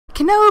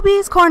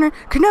Kenobi's corner,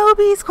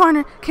 Kenobi's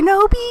corner,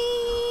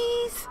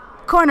 Kenobi's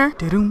corner.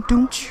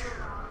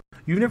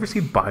 You've never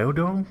seen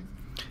Biodome?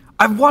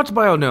 I've watched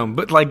Biodome,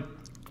 but like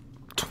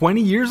 20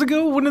 years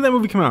ago? When did that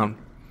movie come out?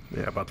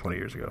 Yeah, about 20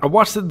 years ago. I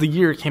watched it the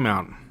year it came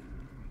out.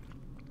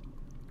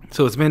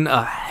 So it's been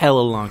a hell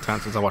of a long time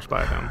since I watched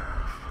Biodome.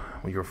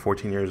 When you were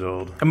 14 years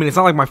old. I mean, it's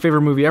not like my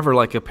favorite movie ever.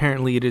 Like,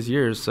 apparently it is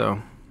yours,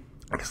 so.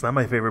 It's not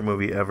my favorite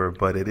movie ever,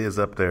 but it is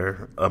up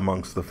there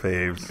amongst the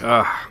faves.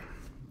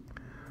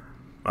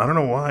 I don't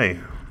know why.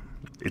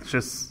 It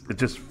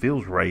just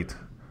feels right.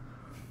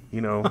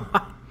 You know?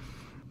 I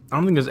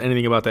don't think there's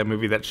anything about that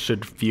movie that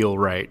should feel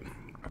right.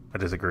 I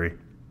disagree.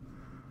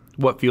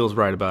 What feels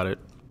right about it?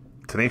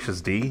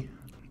 Tenacious D?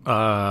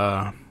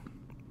 Okay.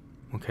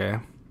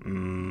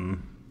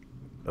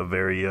 A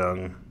very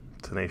young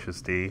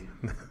Tenacious D.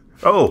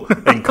 Oh,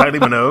 and Kylie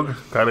Minogue.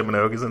 Kylie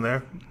Minogue is in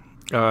there.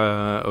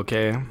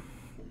 Okay.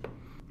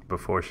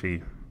 Before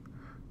she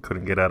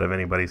couldn't get out of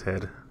anybody's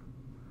head.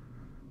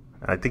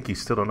 I think you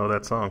still don't know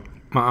that song.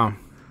 I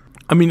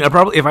mean, if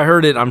I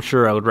heard it, I'm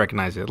sure I would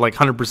recognize it. Like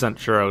 100%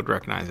 sure I would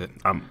recognize it.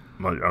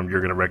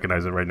 You're gonna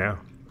recognize it right now.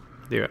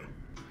 Do it.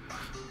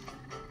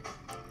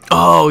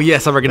 Oh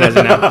yes, I recognize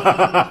it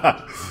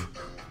now.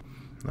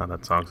 No,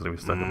 that song's gonna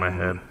be stuck in my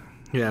head.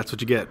 Yeah, that's what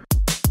you get.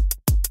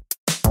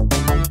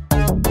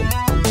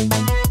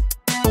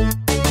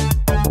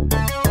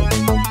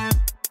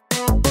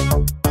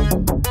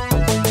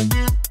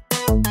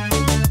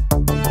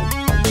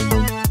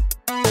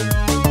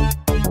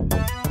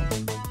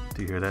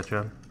 Do you hear that,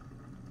 John?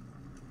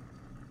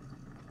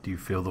 Do you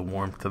feel the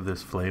warmth of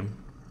this flame?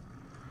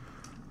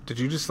 Did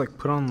you just like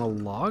put on the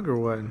log or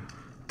what?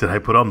 Did I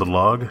put on the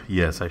log?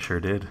 Yes, I sure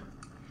did.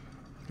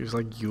 You just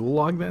like Yule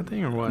log that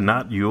thing or what?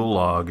 Not Yule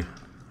log.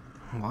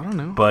 Well, I don't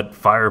know. But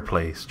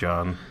fireplace,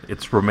 John.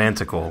 It's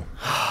romantical.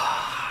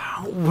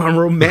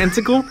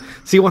 Romantical?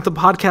 So you want the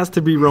podcast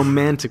to be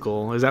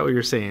romantical? Is that what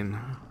you're saying?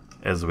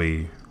 As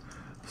we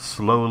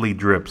slowly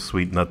drip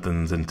sweet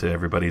nothings into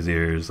everybody's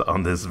ears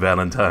on this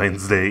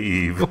Valentine's Day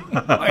Eve. Oh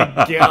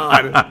my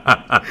God.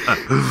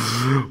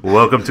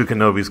 Welcome to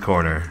Kenobi's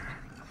Corner.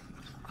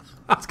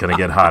 It's going to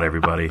get hot,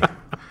 everybody.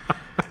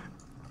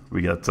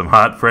 We got some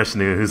hot, fresh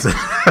news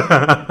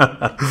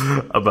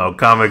about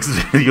comics,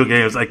 video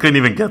games. I couldn't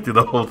even get through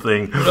the whole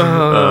thing.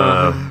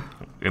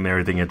 And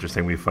everything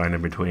interesting we find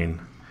in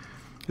between.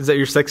 Is that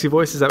your sexy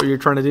voice? Is that what you're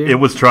trying to do? It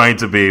was trying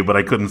to be, but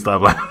I couldn't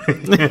stop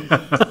laughing.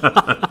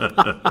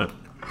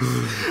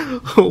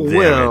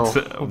 Well,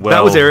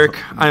 that was Eric.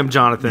 I am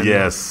Jonathan.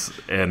 Yes,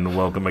 and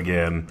welcome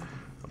again.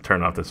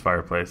 Turn off this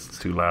fireplace. It's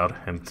too loud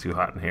and it's too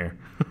hot in here.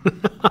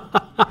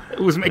 It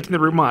was making the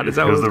room hot. Is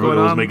that what was going on?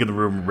 It was making the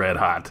room red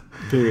hot.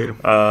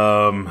 Dude.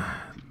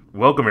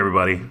 Welcome,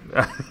 everybody.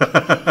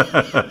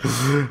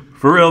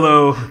 For real,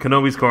 though,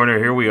 Kenobi's Corner,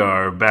 here we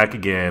are, back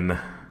again.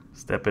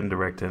 Step in,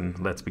 direct in,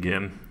 let's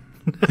begin.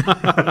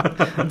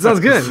 It sounds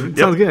good.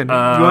 Sounds good. You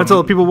want to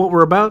tell people what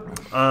we're about?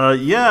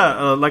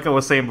 Like I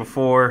was saying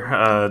before,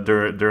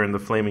 during the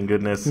flaming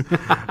goodness,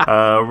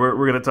 we're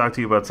going to talk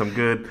to you about some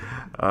good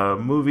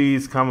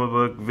movies, comic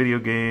book, video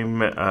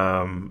game,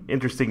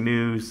 interesting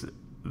news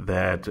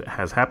that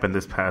has happened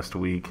this past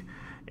week.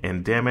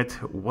 And damn it,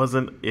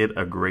 wasn't it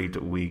a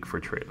great week for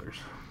trailers?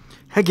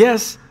 Heck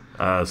yes.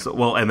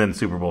 And then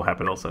Super Bowl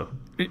happened also.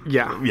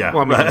 Yeah.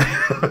 Well,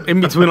 I mean, in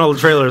between all the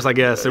trailers, I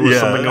guess, there was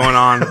something going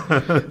on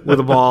with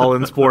the ball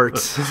and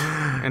sports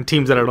and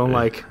teams that I don't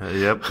like.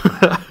 Yep.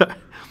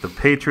 The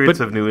Patriots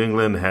of New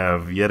England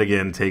have yet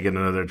again taken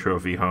another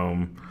trophy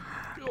home.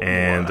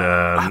 And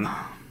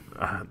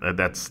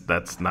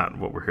that's not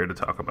what we're here to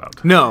talk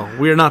about. No,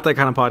 we are not that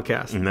kind of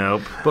podcast.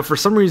 Nope. But for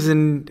some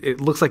reason, it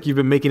looks like you've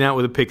been making out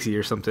with a pixie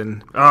or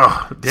something.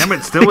 Oh, damn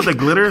it. Still with the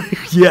glitter?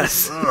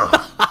 Yes.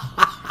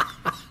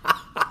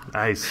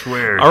 I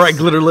swear. All right,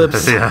 glitter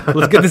lips. Yeah.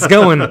 Let's get this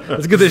going.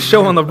 Let's get this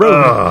show on the road.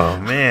 Oh,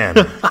 man.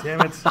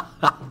 Damn it.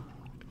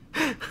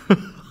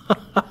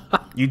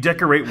 You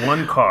decorate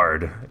one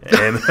card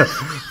and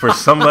for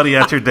somebody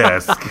at your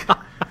desk,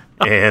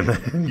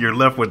 and you're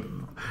left with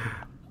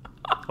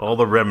all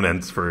the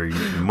remnants for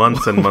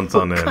months and months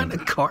on end. What kind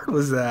of card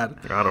was that?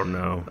 I don't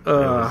know.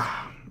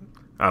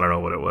 I don't know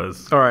what it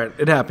was. All right,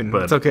 it happened.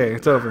 But it's okay.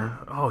 It's over.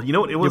 Oh, you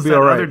know what? It was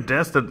that other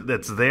desk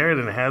that's there,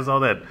 and it has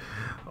all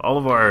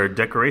of our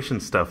decoration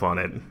stuff on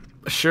it.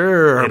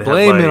 Sure,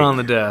 blame it on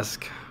the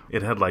desk.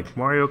 It had like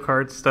Mario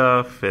Kart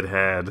stuff. It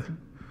had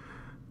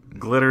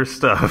glitter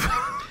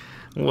stuff.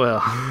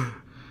 Well,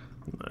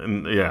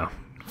 yeah.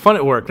 Fun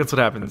at work. That's what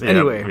happens.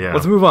 Anyway,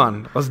 let's move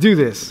on. Let's do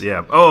this.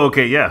 Yeah. Oh,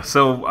 okay. Yeah.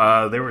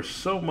 So there was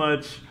so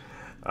much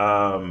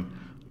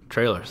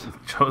trailers.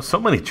 So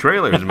many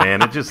trailers,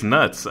 man. It's just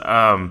nuts.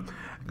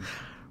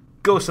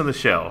 Ghost in the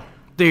Shell,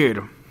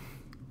 dude.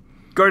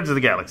 Guardians of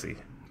the Galaxy,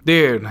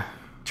 dude.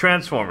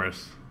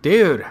 Transformers,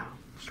 dude.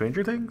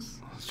 Stranger Things.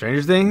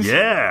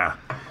 Yeah.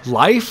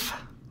 Life,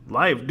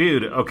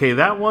 dude. Okay,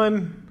 that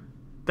one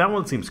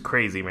seems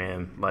crazy,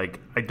 man. Like,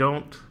 I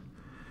don't.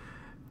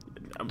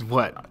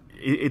 What?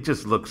 It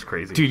just looks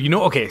crazy, dude. You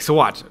know? Okay, so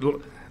watch.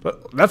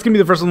 That's gonna be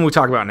the first one we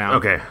talk about now.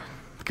 Okay.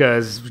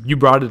 because you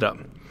brought it up.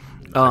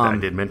 I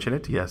did mention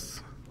it,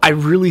 yes. I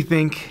really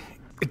think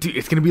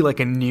it's going to be like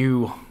a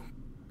new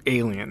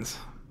Aliens.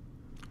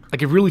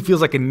 Like, it really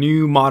feels like a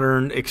new,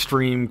 modern,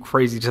 extreme,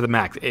 crazy to the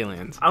max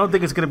Aliens. I don't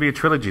think it's going to be a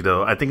trilogy,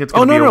 though. I think it's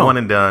going to be a one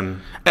and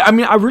done. I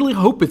mean, I really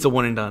hope it's a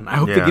one and done. I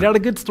hope they get out a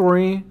good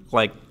story.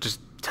 Like, just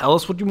tell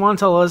us what you want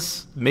to tell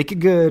us, make it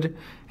good,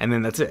 and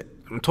then that's it.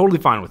 I'm totally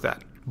fine with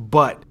that.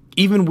 But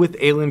even with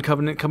Alien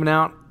Covenant coming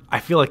out,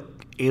 I feel like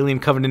Alien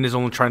Covenant is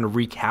only trying to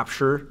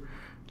recapture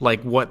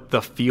like what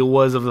the feel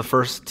was of the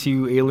first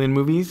two Alien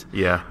movies.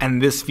 Yeah.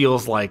 And this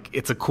feels like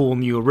it's a cool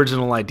new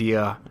original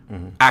idea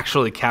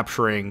actually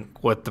capturing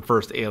what the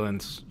first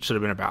Aliens should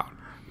have been about.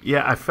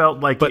 Yeah, I felt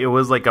like it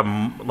was like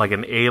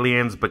an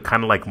Aliens but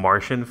kind of like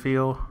Martian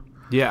feel.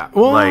 Yeah.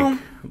 Well,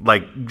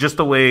 like just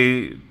the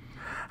way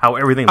how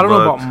everything looked. I don't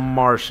know about looked.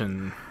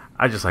 Martian.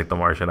 I just like The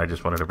Martian. I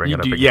just wanted to bring it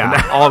up again.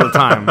 Yeah, all the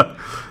time.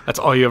 That's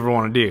all you ever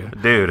want to do.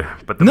 Dude,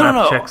 but the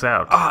map checks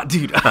out. Ah,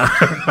 dude.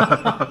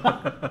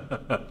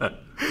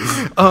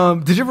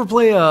 Did you ever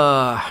play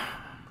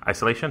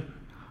Isolation?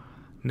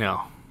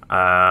 No.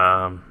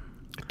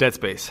 Dead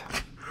Space.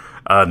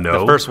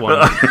 No. The first one.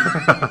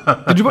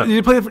 Did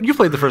you play? You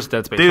played the first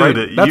Dead Space, dude,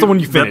 right? That's the one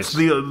you finished.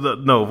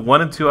 That's no,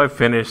 1 and 2 I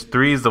finished.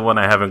 3 is the one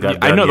I haven't got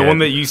done I know, yet. The one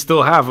that you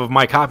still have of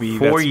my copy.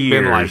 4 that's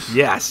years. Been like,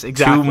 yes,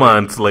 exactly. 2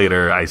 months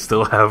later, I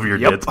still have your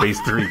Dead Space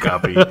 3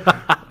 copy.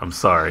 I'm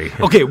sorry.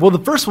 Okay, well, the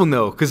first one,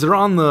 though, because they're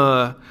on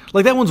the...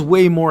 Like, that one's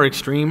way more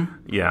extreme.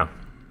 Yeah.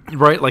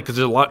 Right? Like, there's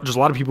a lot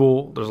of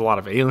people. There's a lot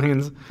of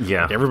aliens.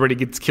 Yeah. Like, everybody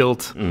gets killed.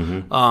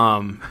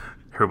 Mm-hmm.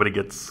 Everybody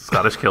gets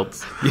Scottish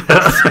kilts.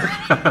 Yes,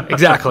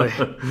 exactly.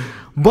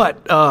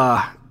 But,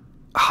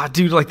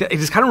 dude, like it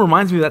just kind of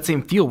reminds me of that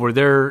same feel where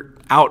they're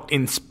out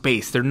in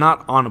space. They're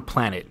not on a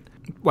planet.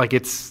 Like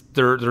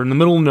they're in the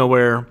middle of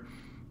nowhere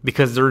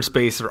because they're in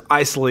space. They're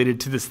isolated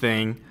to this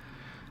thing,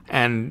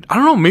 and I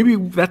don't know. Maybe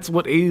that's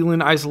what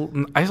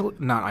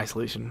not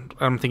Isolation.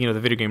 I'm thinking of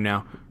the video game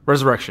now.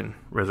 Resurrection.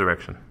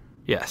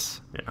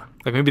 Yes. Yeah.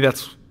 Like maybe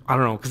that's, I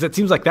don't know, because it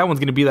seems like that one's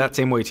going to be that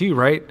same way too,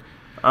 right?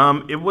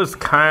 It was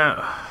kind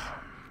of...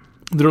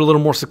 They're a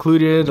little more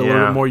secluded, a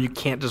little more you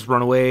can't just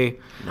run away.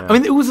 Yeah. I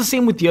mean, it was the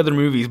same with the other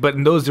movies, but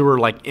in those they were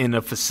like in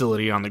a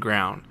facility on the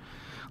ground.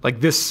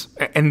 Like this,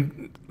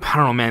 and I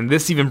don't know, man,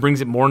 this even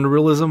brings it more into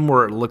realism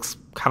where it looks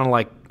kind of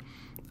like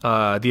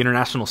the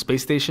International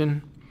Space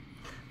Station.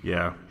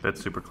 Yeah,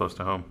 that's super close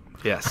to home.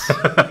 Yes.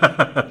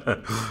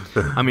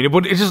 I mean,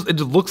 it just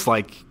looks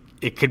like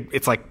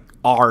it's like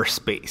our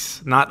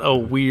space, not a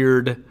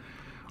weird...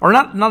 Or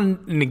not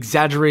an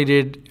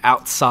exaggerated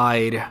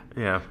outside,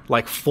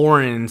 like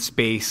foreign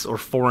space or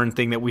foreign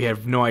thing that we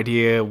have no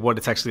idea what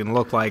it's actually going to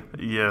look like.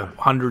 Yeah,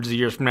 hundreds of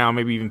years from now,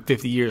 maybe even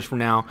 50 years from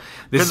now.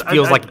 This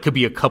feels like it could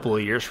be a couple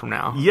of years from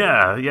now.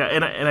 Yeah,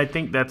 and I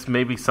think that's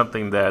maybe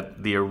something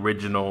that the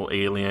original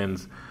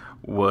Aliens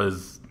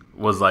was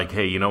like,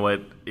 hey, you know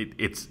what?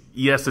 It's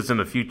in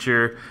the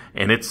future,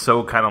 and it's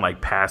so kind of like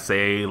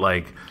passe.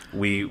 Like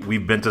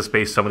we've been to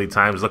space so many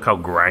times. Look how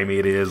grimy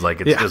it is.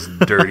 Like it's just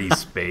dirty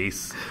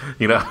space,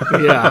 you know?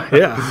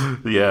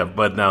 Yeah.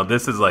 But now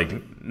this is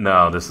like,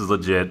 no, this is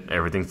legit.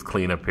 Everything's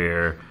clean up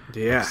here.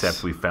 Yes.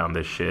 Except we found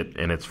this shit,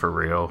 and it's for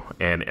real.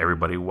 And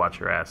everybody watch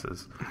your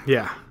asses.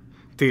 Yeah.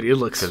 Dude, it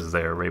looks... Because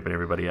they're raping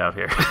everybody out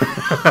here.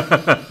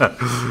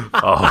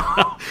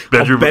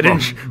 Bedroom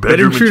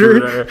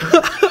intruder.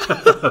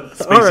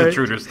 Space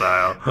intruder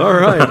style. All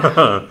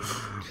right.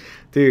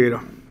 Dude,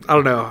 I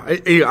don't know.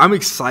 I'm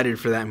excited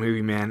for that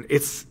movie, man. I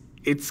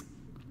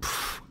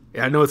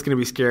know it's going to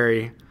be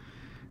scary.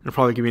 It'll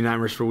probably give me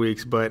nightmares for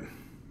weeks, but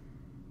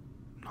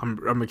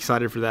I'm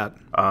excited for that.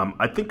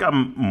 I think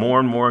I'm more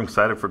and more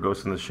excited for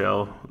Ghost in the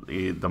Shell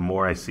the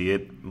more I see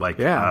it. Like,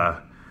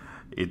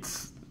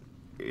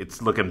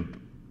 it's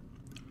looking...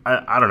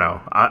 I don't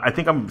know. I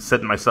think I'm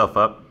setting myself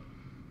up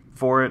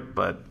for it,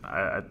 but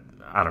I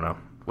don't know.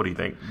 What do you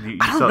think?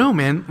 I don't know,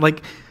 man.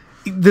 Like,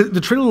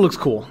 the trailer looks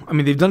cool. I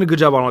mean, they've done a good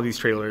job on all these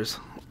trailers.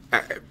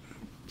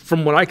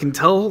 From what I can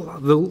tell,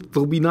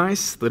 they'll be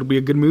nice. It'll be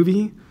a good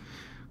movie.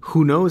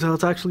 Who knows how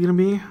it's actually going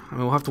to be? I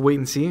mean, we'll have to wait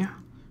and see.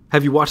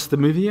 Have you watched the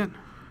movie yet?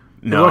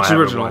 No, I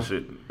haven't watched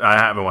it. I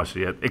haven't watched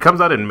it yet. It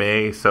comes out in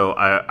May, so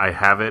I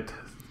have it.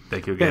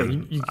 Thank you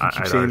again. Yeah, you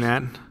keep saying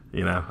that.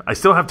 You know, I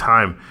still have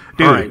time.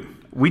 Dude, all right.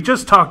 We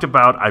just talked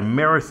about I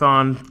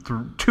marathoned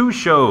through 2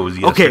 shows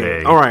yesterday.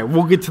 Okay, all right.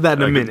 We'll get to that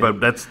in a minute. But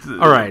that's...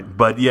 all right.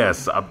 But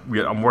yes,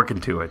 I'm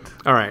working to it.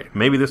 All right.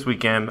 Maybe this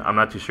weekend. I'm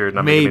not too sure.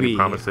 Not making any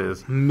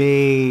promises.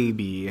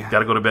 Maybe. Got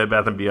to go to Bed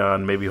Bath &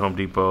 Beyond. Maybe Home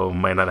Depot.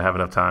 Might not have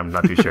enough time.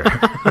 Not too sure.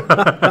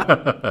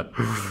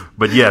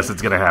 But yes,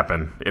 it's going to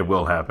happen. It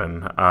will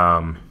happen.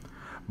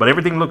 But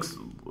everything looks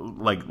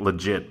like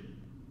legit.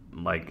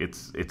 Like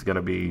it's going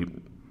to be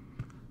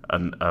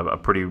a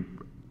pretty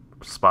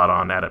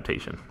spot-on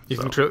adaptation. You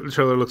think the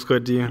trailer looks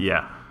good to you?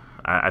 Yeah,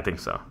 I think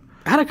so.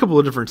 I had a couple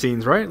of different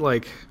scenes, right?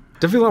 Like,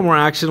 definitely a lot more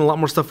action, a lot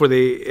more stuff where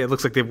it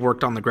looks like they've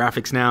worked on the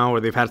graphics now, or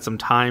they've had some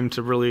time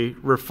to really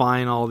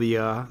refine all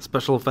the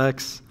special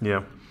effects.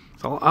 Yeah.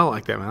 So I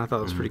like that, man. I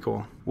thought it was pretty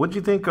cool. What'd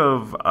you think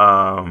of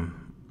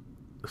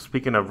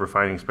speaking of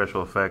refining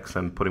special effects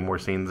and putting more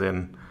scenes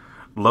in,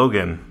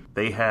 Logan,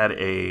 they had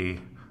an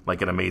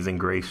Amazing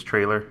Grace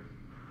trailer.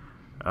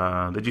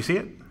 Did you see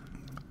it?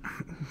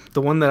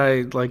 The one that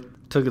I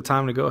took the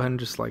time to go ahead and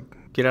just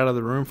get out of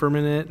the room for a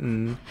minute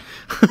and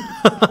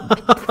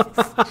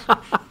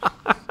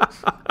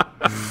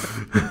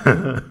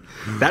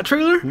that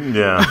trailer?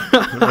 Yeah.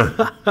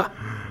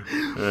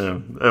 Yeah.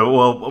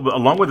 Well,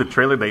 along with the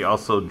trailer, they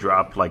also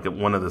dropped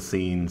one of the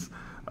scenes.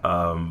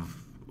 I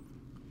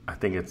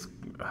think it's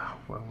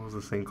what was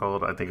the scene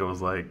called? I think it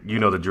was You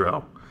Know the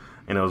Drill,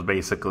 and it was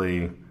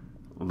basically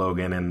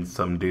Logan and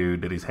some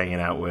dude that he's hanging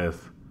out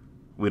with.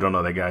 We don't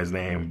know that guy's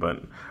name,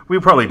 but we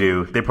probably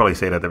do. They probably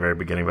say it at the very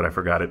beginning, but I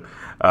forgot it.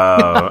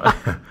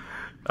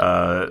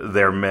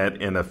 They're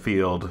met in a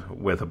field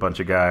with a bunch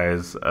of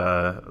guys,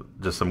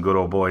 just some good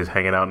old boys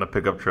hanging out in a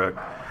pickup truck,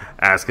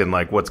 asking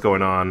what's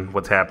going on,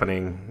 what's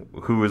happening,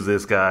 who is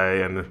this guy,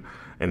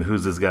 and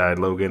who's this guy,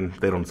 Logan.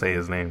 They don't say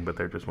his name, but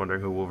they're just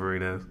wondering who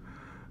Wolverine is.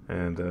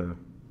 And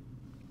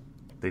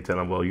they tell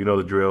him, well, you know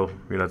the drill.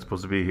 You're not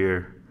supposed to be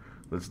here.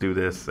 Let's do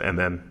this. And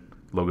then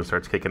Logan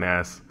starts kicking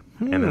ass,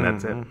 and then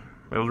that's it.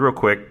 It was real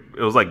quick.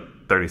 It was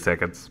 30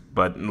 seconds,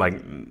 but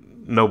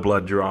no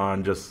blood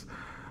drawn, just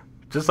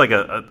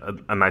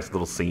a nice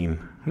little scene.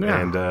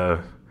 Yeah. And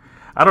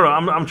I don't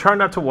know. I'm trying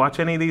not to watch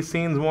any of these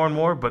scenes more and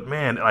more, but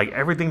man,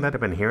 everything that I've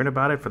been hearing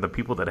about it from the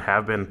people that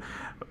have been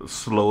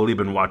slowly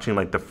been watching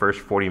the first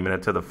 40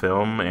 minutes of the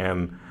film,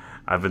 and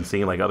I've been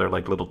seeing other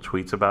little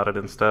tweets about it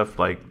and stuff,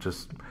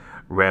 just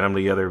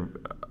randomly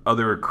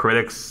other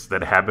critics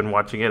that have been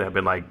watching it have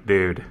been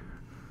dude.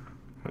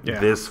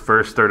 Yeah. This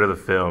first third of the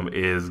film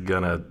is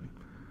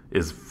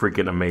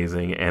freaking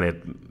amazing, and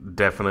it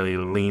definitely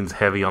leans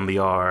heavy on the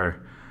R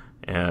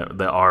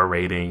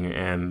rating,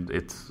 and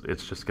it's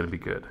just gonna be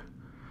good.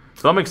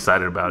 So I'm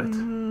excited about it.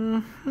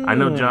 Mm-hmm. I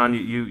know, John,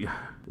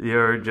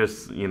 you're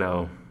just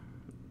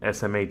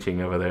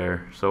SMHing over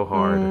there so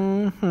hard,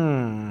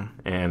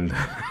 and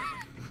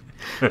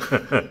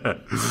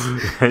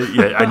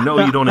yeah, I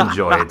know you don't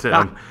enjoy it.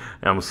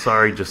 I'm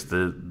sorry, just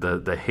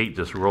the hate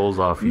just rolls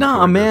off you.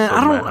 No, man,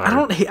 I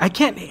don't hate. I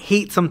can't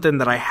hate something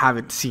that I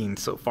haven't seen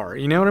so far.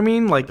 You know what I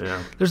mean?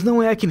 There's no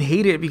way I can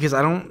hate it because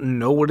I don't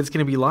know what it's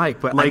going to be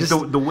like. But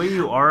the way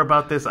you are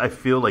about this, I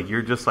feel like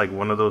you're just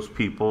one of those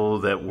people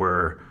that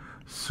were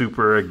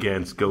super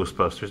against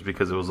Ghostbusters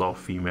because it was all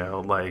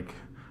female.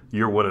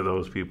 You're one of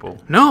those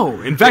people.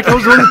 No, in fact, I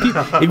was one of the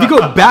people. If you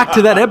go back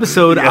to that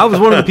episode, I was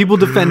one of the people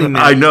defending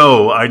that. I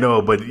know,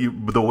 but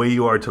the way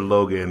you are to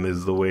Logan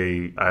is the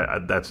way.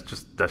 That's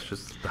just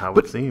how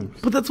it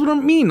seems. But that's what I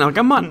mean.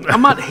 I'm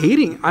not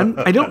hating.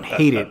 I don't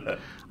hate it.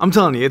 I'm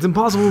telling you, it's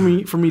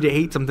impossible for me to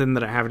hate something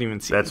that I haven't even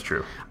seen. That's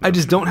true. I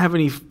just don't have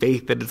any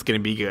faith that it's going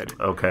to be good.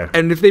 Okay.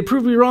 And if they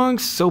prove me wrong,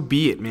 so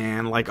be it,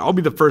 man. I'll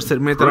be the first to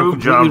admit that I'm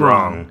completely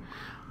wrong.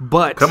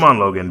 But come on,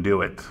 Logan,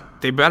 do it.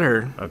 They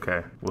better.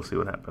 Okay, we'll see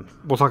what happens.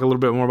 We'll talk a little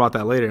bit more about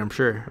that later, I'm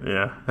sure.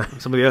 Yeah.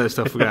 Some of the other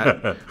stuff we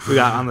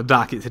got on the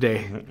docket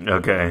today.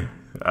 Okay.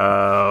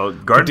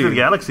 Guardians of the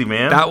Galaxy,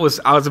 man. I was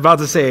about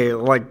to say,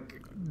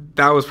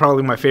 that was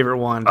probably my favorite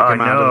one to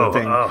come out of the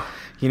thing. Oh.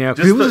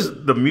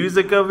 Just the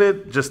music of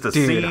it, just the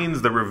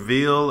scenes, the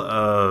reveal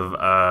of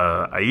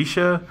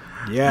Aisha.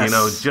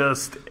 Yes.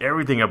 Just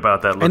everything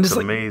about that looks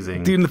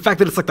amazing. Dude, and the fact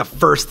that it's the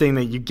first thing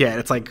that you get.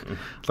 It's like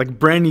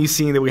brand new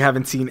scene that we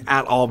haven't seen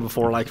at all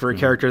before. For a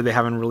character they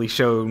haven't really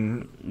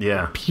shown.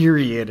 Yeah.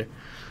 Period.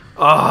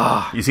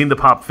 You seen the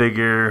pop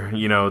figure,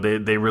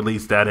 they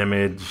released that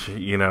image,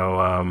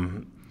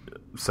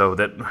 so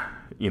that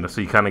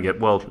so you kind of get,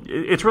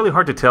 it's really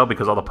hard to tell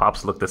because all the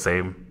pops look the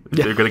same.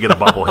 Yeah. They're going to get a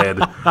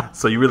bobblehead,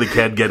 so you really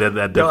can't get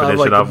that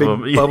definition off of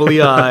them. Bubbly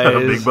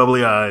eyes. Big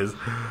bubbly eyes.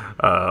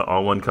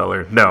 All one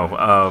color.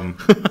 No,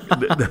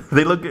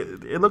 they look.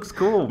 It looks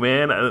cool,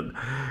 man.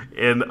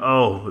 And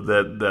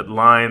that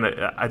line.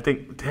 I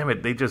think, damn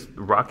it, they just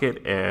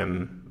Rocket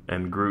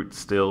and Groot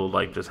still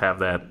just have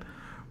that.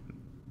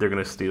 They're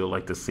gonna steal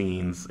the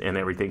scenes and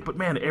everything. But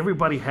man,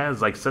 everybody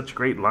has such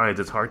great lines.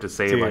 It's hard to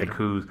say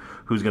who's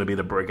gonna be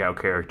the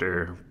breakout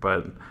character,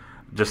 but.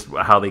 Just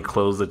how they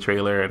close the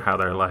trailer and how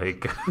they're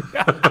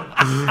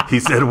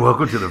he said,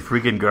 "Welcome to the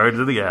freaking Guardians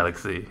of the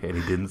Galaxy," and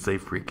he didn't say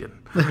freaking.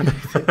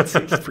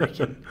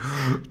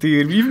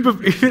 Dude.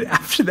 Even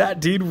after that,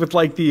 dude, with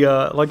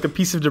the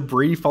piece of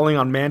debris falling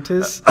on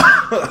Mantis.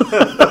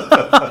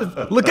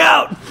 Look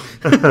out!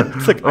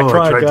 It's I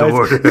tried to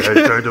warn her.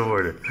 I tried to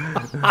warn her.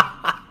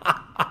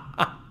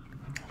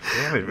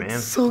 Damn it, man!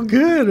 It's so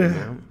good.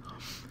 Yeah.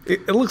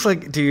 It looks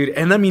like, dude,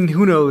 and I mean,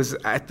 who knows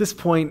at this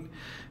point.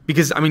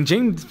 Because,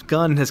 James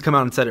Gunn has come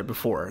out and said it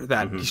before,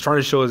 that he's trying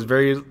to show as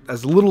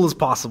little as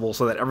possible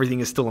so that everything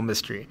is still a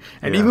mystery.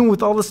 And even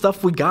with all the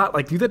stuff we got,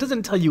 dude, that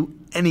doesn't tell you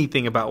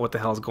anything about what the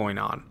hell's going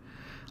on.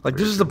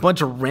 There's just a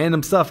bunch of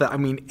random stuff that,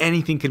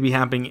 anything could be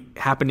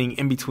happening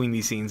in between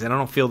these scenes. And I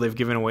don't feel they've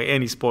given away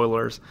any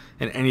spoilers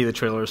in any of the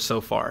trailers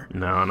so far.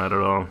 No, not at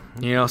all.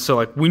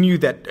 So, we knew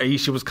that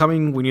Aisha was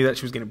coming. We knew that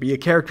she was going to be a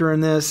character in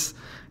this.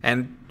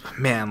 And,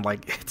 man,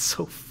 it's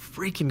so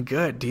freaking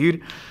good,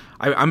 dude.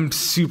 I'm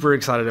super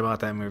excited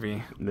about that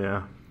movie.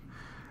 Yeah.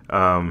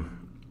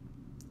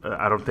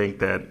 I don't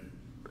think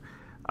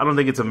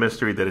it's a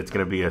mystery that it's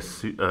going to be a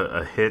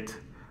hit.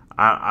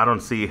 I don't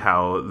see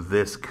how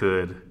this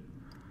could,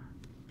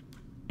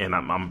 and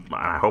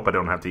I hope I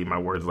don't have to eat my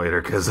words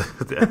later because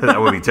that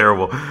would be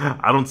terrible.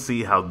 I don't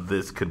see how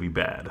this could be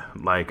bad.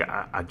 Like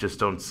I just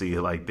don't see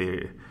like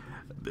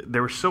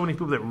there were so many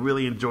people that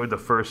really enjoyed the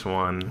first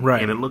one,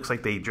 right? And it looks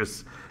like they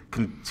just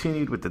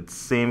continued with the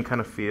same kind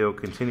of feel,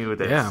 continued with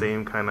that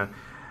same kind of,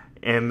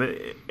 and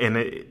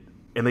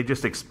they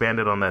just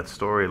expanded on that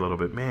story a little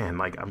bit. Man,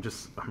 like I'm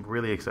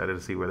really excited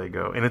to see where they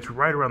go, and it's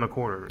right around the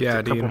corner. Yeah,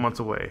 it's a couple months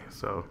away.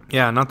 So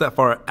yeah, not that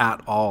far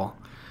at all,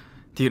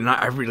 dude. And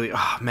I really,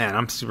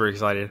 I'm super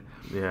excited.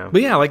 Yeah,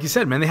 but yeah, like you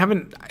said, man, they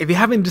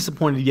haven't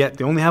disappointed yet.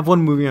 They only have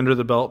one movie under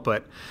the belt,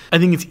 but I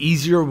think it's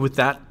easier with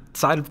that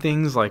side of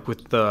things, like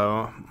with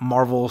the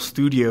Marvel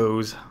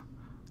Studios.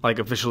 Like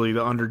officially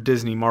the under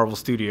Disney Marvel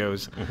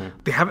Studios,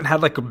 they haven't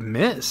had like a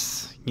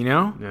miss, you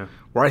know? Yeah.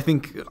 Where I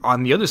think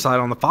on the other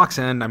side, on the Fox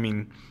end, I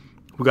mean,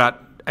 we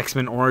got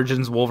X-Men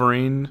Origins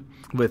Wolverine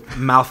with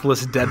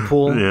mouthless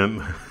Deadpool.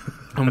 Yeah.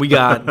 And we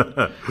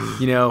got,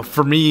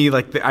 for me,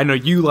 like I know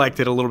you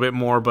liked it a little bit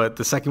more, but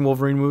the second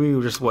Wolverine movie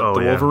was just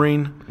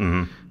Wolverine.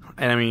 Mm-hmm.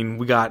 And I mean,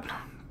 we got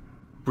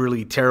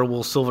really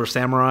terrible Silver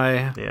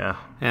Samurai. Yeah.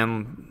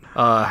 And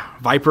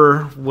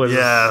Viper was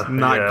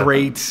not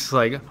great.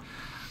 Like,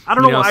 I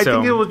don't know. I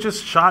think it was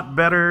just shot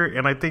better,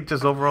 and I think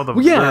just overall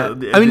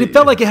it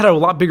felt like it had a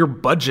lot bigger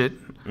budget,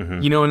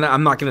 and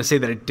I'm not going to say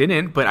that it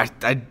didn't, but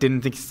I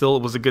didn't think still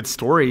it was a good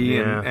story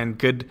and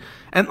good,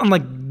 and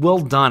like well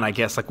done, I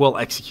guess, like well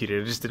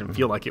executed. It just didn't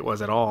feel like it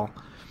was at all.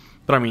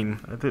 But I mean,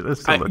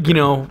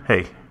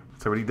 hey,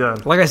 it's already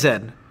done. Like I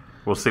said,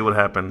 we'll see what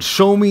happens.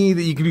 Show me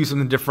that you can do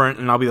something different,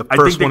 and I'll be the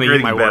first one to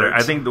eat my words.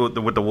 I think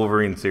with the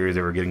Wolverine series,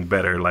 they were getting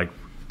better. Like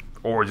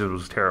Origins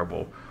was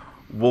terrible.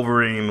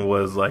 Wolverine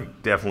was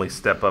like definitely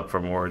step up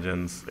from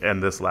Origins,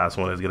 and this last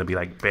one is going to be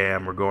like,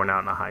 bam, we're going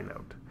out on a high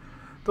note.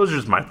 Those are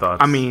just my thoughts.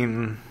 I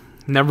mean,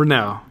 never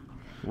know.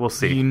 We'll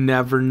see. You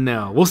never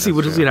know. We'll see.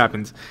 We'll see what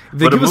happens.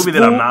 But a movie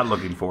that I'm not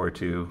looking forward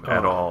to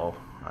at all,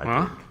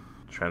 I think,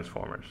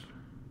 Transformers.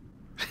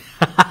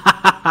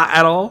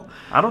 At all?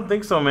 I don't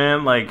think so,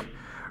 man. Like,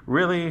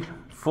 really,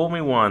 fool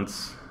me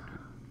once,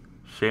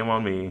 shame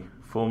on me.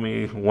 Fool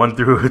me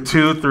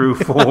 2 through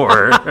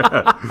 4.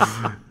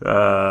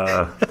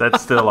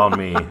 That's still on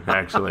me,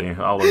 actually.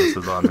 All of this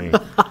is on me.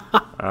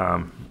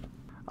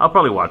 I'll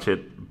probably watch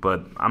it,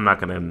 but I'm not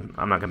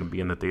gonna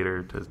be in the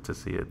theater to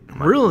see it.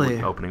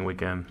 Really? Opening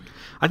weekend.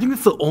 I think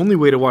that's the only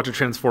way to watch a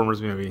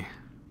Transformers movie.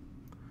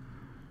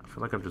 I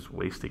feel like I'm just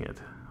wasting it.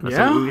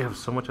 Yeah? We have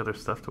so much other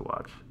stuff to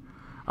watch.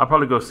 I'll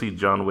probably go see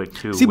John Wick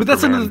 2. See, but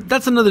that's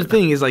another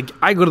thing is like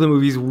I go to the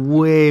movies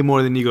way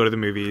more than you go to the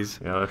movies.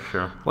 Yeah, that's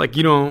true. Like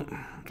I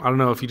don't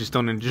know if you just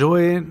don't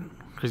enjoy it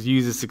because you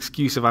use this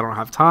excuse of I don't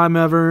have time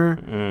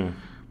ever.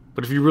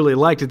 But if you really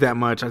liked it that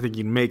much, I think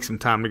you'd make some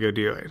time to go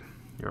do it.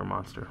 You're a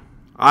monster.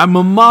 I'm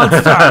a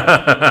monster.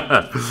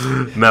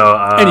 No.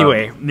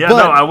 Anyway. Yeah, no,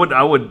 I would.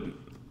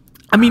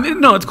 I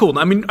mean, no, it's cool.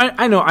 I mean,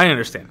 I know, I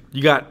understand.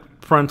 You got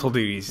parental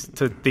duties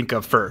to think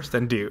of first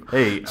and do.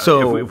 Hey,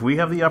 so if we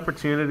have the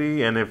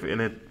opportunity and if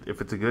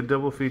it's a good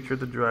double feature at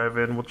the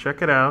drive-in, we'll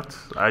check it out.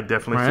 I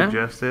definitely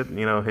suggest it.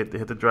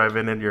 Hit the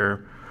drive-in in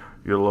your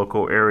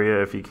local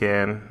area if you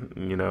can.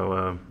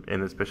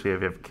 And especially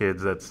if you have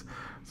kids, it's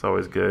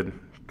always good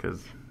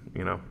because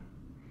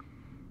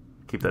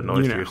keep that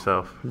noise to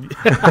yourself.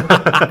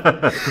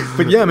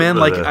 But yeah, man,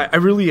 like I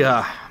really,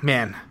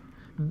 man.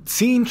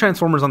 Seeing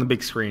Transformers on the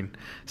big screen,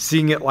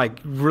 seeing it like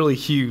really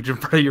huge in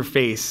front of your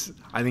face,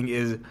 I think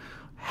is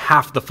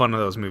half the fun of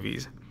those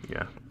movies.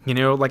 Yeah.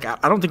 Like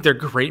I don't think they're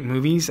great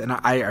movies, and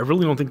I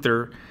really don't think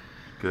they're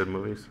good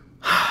movies.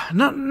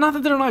 Not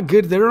that they're not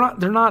good. They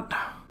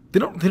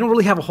don't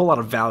really have a whole lot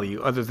of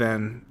value other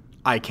than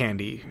eye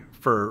candy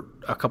for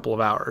a couple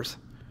of hours.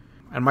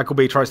 And Michael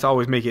Bay tries to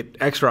always make it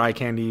extra eye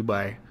candy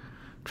by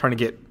trying to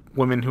get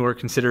women who are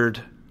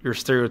considered your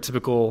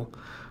stereotypical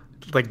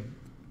like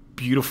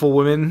beautiful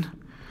women,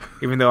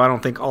 even though I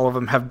don't think all of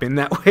them have been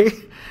that way.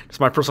 It's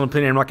my personal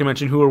opinion. I'm not going to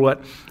mention who or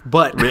what,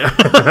 but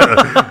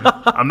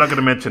I'm not going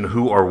to mention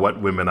who or what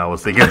women I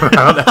was thinking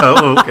about.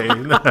 Oh, okay.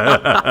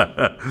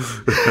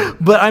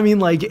 But I mean,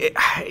 like,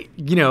 I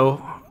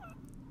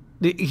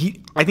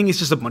think it's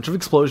just a bunch of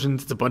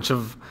explosions. It's a bunch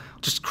of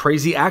just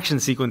crazy action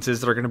sequences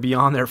that are going to be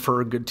on there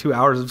for a good 2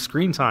 hours of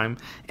screen time,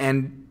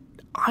 and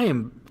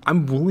I'm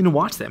willing to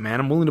watch that, man.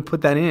 I'm willing to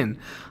put that in.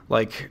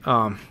 Like,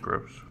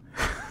 gross.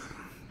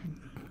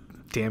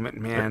 Damn it,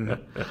 man.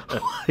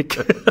 Like,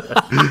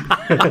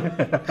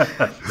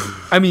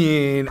 I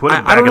mean, put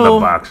it back in the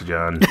box,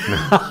 John.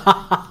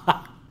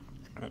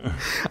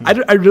 I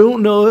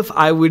don't know if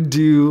I would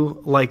do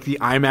like the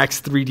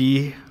IMAX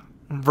 3D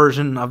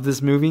version of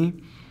this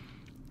movie,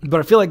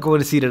 but I feel like going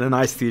to see it in a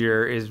nice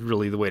theater is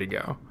really the way to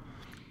go.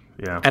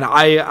 Yeah. And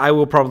I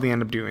will probably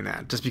end up doing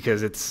that just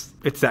because it's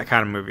that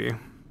kind of movie.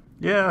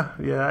 Yeah,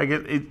 I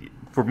get it.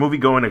 For movie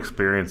going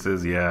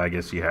experiences, yeah, I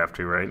guess you have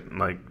to, right?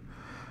 Like,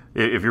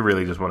 if you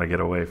really just want to get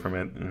away from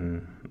it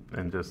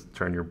and just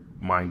turn your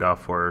mind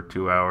off for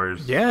 2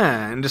 hours.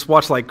 Yeah, and just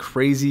watch like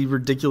crazy,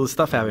 ridiculous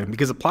stuff happen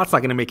because the plot's not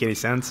going to make any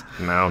sense.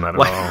 No, not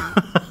at all.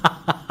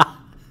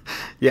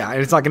 Yeah,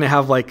 and it's not going to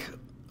have like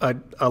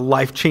a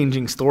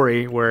life-changing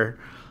story where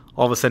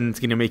all of a sudden it's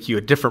going to make you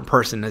a different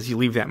person as you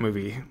leave that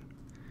movie.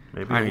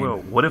 Maybe it will.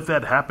 What if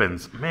that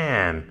happens?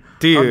 Man,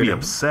 dude, I'd be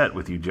upset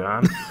with you,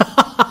 John.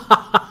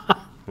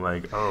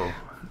 Like, oh,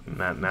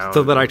 not now.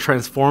 So that I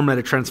transform at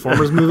a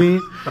Transformers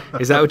movie?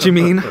 Is that what you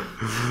mean?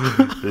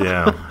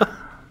 Yeah.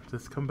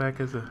 Just come back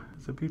as a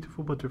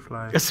beautiful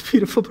butterfly. It's a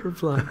beautiful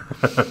butterfly.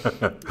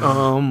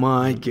 Oh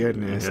my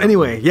goodness. Yeah.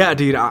 Anyway, yeah,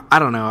 dude, I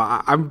don't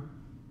know.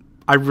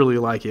 I really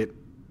like it.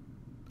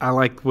 I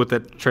like what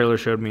that trailer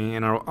showed me,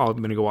 and I'm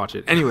going to go watch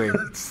it. Anyway,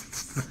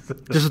 just to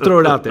throw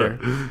it out there.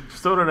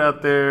 Just throw it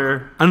out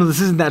there. I know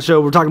this isn't that show.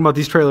 We're talking about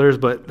these trailers,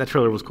 but that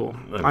trailer was cool.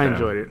 Okay. I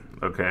enjoyed it.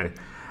 Okay.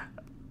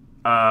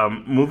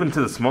 Moving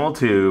to the small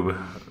tube.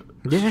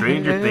 Yeah.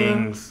 Stranger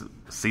Things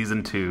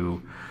Season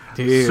 2.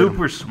 Dude.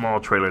 Super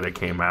small trailer that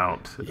came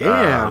out.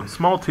 Yeah.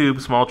 Small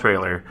tube, small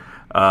trailer.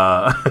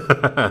 But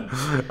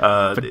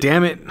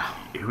damn it.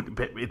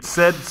 It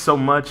said so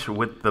much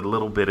with the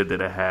little bit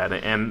that it had,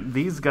 and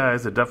these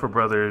guys, the Duffer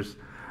Brothers,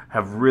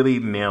 have really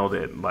nailed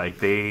it. Like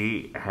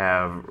they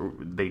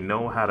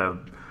know how to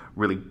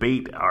really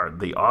bait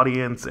the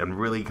audience and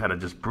really kind of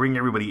just bring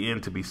everybody in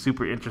to be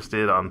super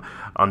interested on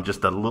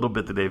just a little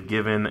bit that they've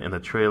given in the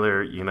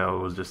trailer. You know,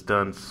 it was just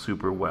done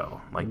super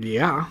well. Like,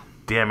 yeah,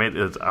 damn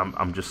it,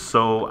 I'm just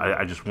so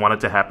I just want it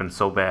to happen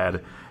so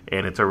bad.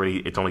 And it's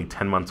only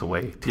 10 months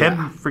away. 10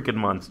 freaking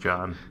months,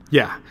 John.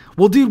 Yeah.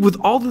 Well, dude, with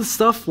all the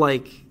stuff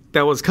like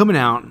that was coming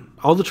out,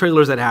 all the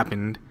trailers that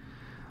happened,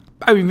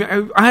 I mean,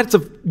 I had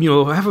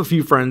to, I have a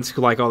few friends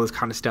who like all this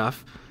kind of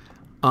stuff.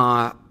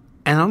 And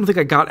I don't think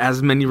I got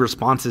as many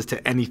responses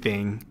to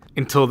anything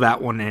until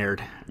that one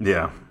aired.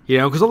 Yeah.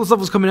 Because all the stuff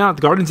was coming out.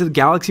 The Guardians of the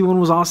Galaxy one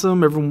was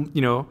awesome. Everyone,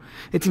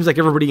 it seems like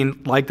everybody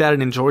liked that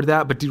and enjoyed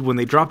that. But dude, when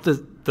they dropped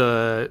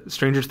the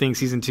Stranger Things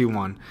Season 2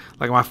 one,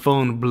 like my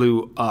phone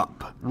blew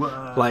up.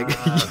 What? Like,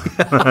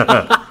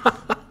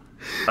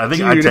 I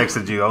think I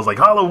texted you. I was like,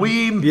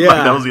 Halloween? Yeah.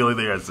 Like, that was the only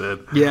thing I said.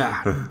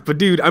 Yeah. But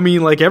dude, I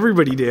mean, like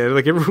everybody did.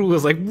 Like everyone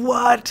was like,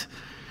 what?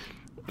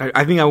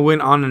 I think I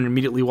went on and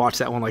immediately watched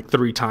that one like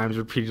 3 times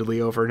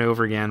repeatedly over and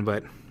over again.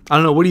 But I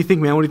don't know. What do you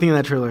think, man? What do you think of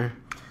that trailer?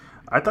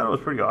 I thought it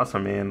was pretty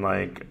awesome, man.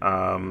 Like,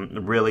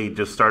 really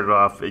just started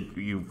off,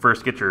 you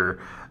first get a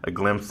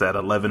glimpse that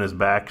 11 is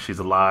back. She's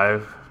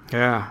alive.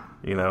 Yeah.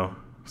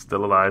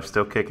 Still alive,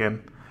 still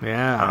kicking.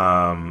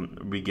 Yeah.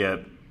 We get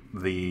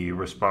the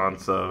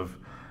response of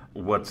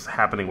what's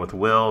happening with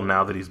Will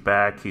now that he's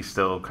back. He's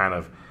still kind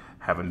of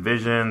having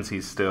visions.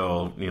 He's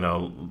still,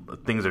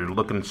 things are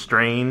looking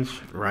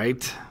strange.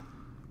 Right.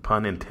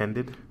 Pun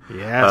intended.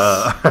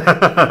 Yes.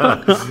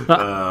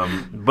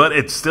 But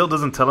it still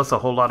doesn't tell us a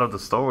whole lot of the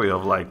story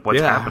of like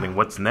what's happening,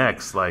 what's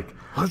next. Like,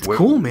 that's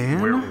cool, man.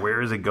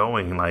 Where is it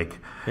going? Like,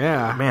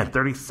 yeah, man,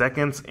 30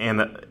 seconds and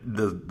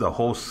the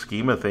whole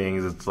scheme of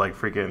things. It's like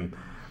freaking.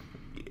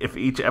 If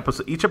each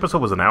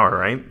episode was an hour,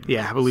 right?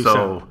 Yeah, I believe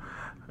so.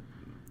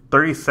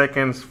 30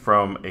 seconds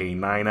from a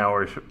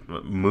 9-hour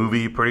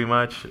movie, pretty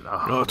much.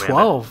 Oh,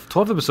 12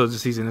 episodes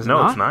this season, isn't it?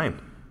 No, it's 9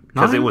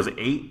 because it was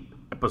 8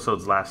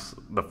 episodes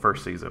the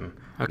first season.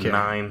 Okay.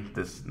 9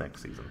 this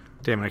next season.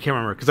 Damn it, I can't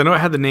remember because I know I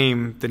had the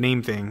name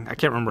thing. I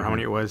can't remember how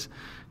many it was.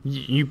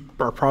 You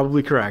are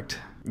probably correct.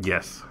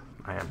 Yes,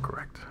 I am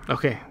correct.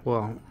 Okay,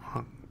 well,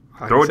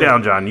 throw it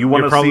down, John. You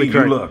want to see?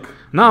 Correct. You look.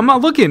 No, I'm not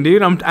looking,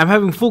 dude. I'm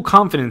having full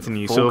confidence in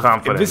you. Full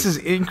confidence. If this is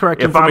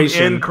incorrect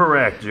information, if I'm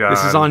incorrect, John,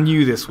 this is on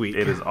you this week.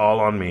 It is all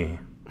on me.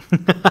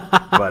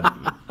 But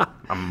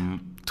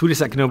tweet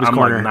us at Kenobi's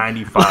Corner. I'm like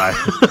 95.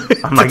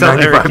 I'm like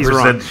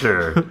 95%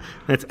 sure.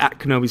 That's at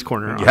Kenobi's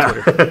Corner on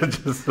Twitter.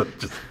 just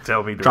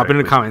tell me directly. Drop it in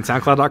the comments.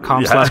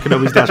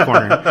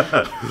 SoundCloud.com/Kenobi's-Corner.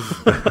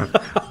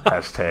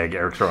 Hashtag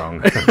Eric's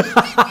wrong.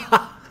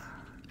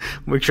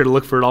 Make sure to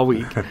look for it all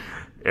week.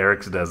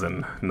 Eric's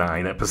dozen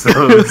 9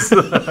 episodes.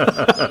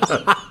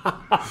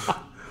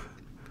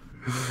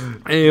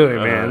 Anyway,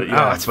 man.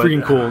 It's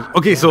freaking cool.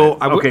 Okay, so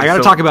I got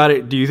to talk about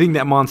it. Do you think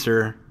that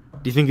monster...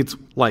 Do you think it's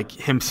like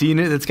him seeing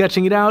it that's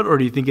sketching it out, or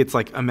do you think it's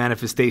like a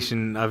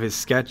manifestation of his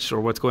sketch or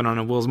what's going on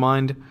in Will's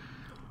mind?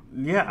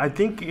 Yeah, I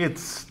think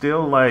it's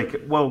still like,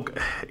 well,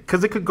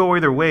 because it could go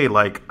either way.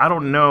 Like, I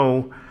don't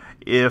know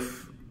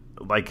if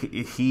like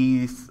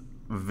he's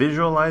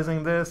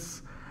visualizing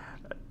this,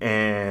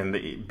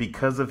 and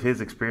because of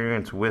his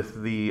experience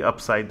with the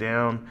Upside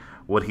Down,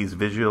 what he's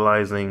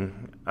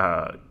visualizing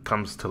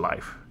comes to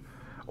life,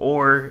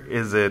 or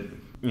is it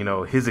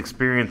his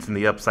experience in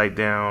the Upside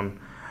Down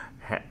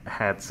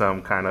had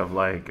some kind of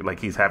like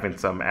he's having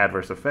some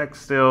adverse effects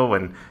still,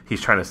 and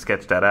he's trying to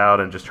sketch that out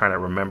and just trying to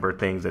remember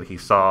things that he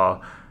saw,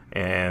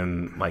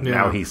 and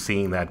now he's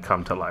seeing that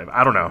come to life.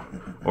 I don't know,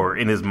 or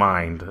in his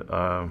mind,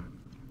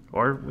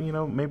 or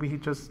maybe he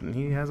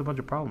has a bunch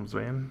of problems,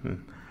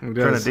 man, and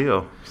trying to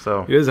deal.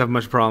 So he does have a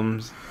bunch of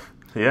problems.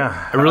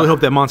 Yeah. I really hope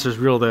that monster's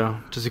real, though,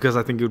 just because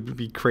I think it would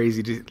be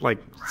crazy to like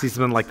see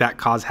something like that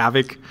cause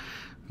havoc.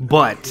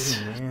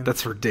 But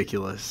that's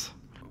ridiculous.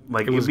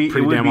 Like, it would be be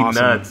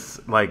awesome. Nuts.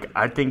 Like,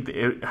 I think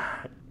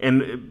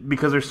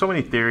because there's so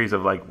many theories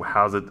of like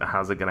how's it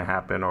going to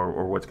happen,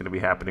 or what's going to be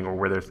happening, or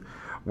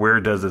where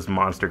does this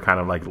monster kind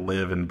of like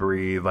live and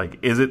breathe? Like,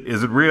 is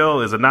it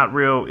real? Is it not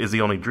real? Is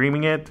he only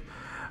dreaming it?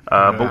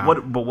 But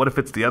what if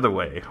it's the other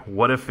way?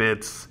 What if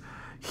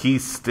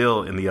he's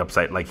still in the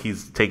upside, like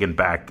he's taken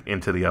back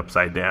into the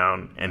upside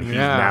down, and he's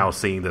now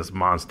seeing this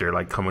monster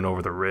like coming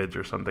over the ridge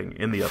or something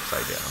in the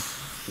upside down?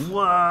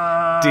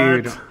 What,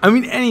 dude? I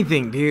mean,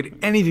 anything, dude.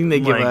 Anything they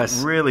give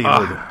us, really.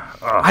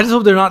 I just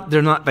hope they're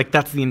not like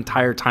that's the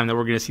entire time that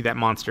we're going to see that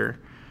monster.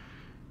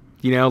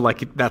 You know,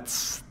 like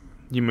that's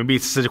maybe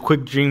it's such a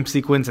quick dream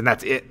sequence and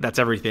that's it. That's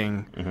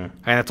everything, and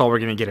that's all we're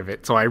going to get of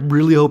it. So I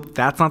really hope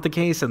that's not the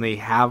case, and they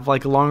have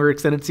like a longer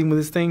extended scene with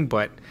this thing.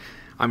 But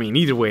I mean,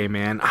 either way,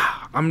 man,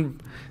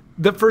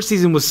 the first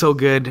season was so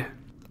good.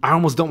 I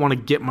almost don't want to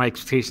get my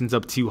expectations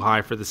up too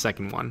high for the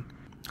second one.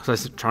 So I'm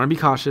trying to be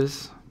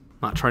cautious,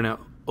 not trying to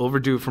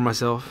overdo it for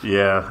myself.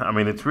 Yeah, I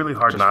mean, it's really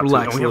hard just not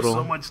relax to. And we a little.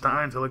 have so much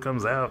time till it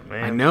comes out,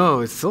 man. I know,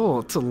 it's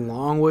a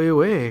long way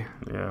away.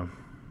 Yeah,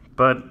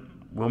 but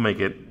we'll make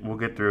it. We'll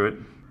get through it.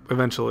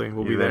 Eventually,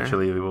 we'll be there.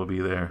 Eventually, we will be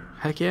there.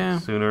 Heck yeah.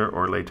 Sooner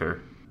or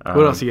later.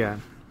 What else you got?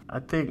 I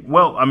think,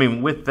 well, I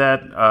mean, with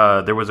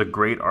that, there was a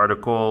great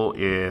article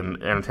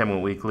in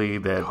Entertainment Weekly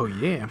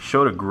that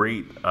showed a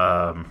great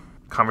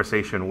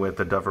conversation with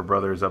the Duffer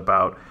Brothers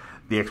about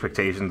the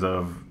expectations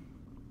of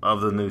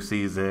the new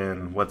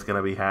season, what's going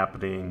to be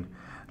happening.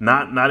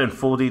 Not in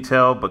full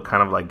detail, but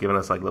kind of like giving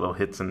us like little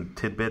hits and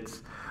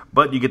tidbits.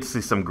 But you get to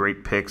see some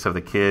great pics of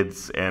the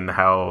kids and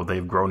how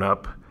they've grown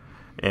up.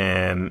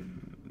 And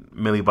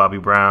Millie Bobby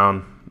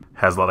Brown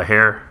has a lot of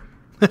hair.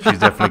 She's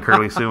definitely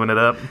curly suing it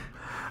up.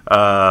 And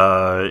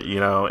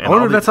I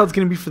wonder if that's how it's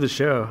going to be for the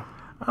show.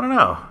 I don't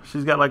know.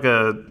 She's got like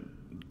a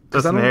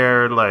dusting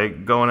hair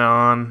like going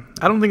on.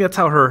 I don't think that's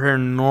how her hair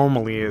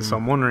normally is. So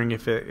I'm wondering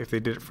if they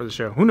did it for the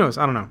show. Who knows?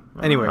 I don't know.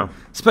 Anyway,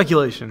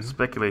 speculation.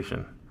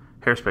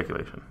 Hair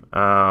speculation. But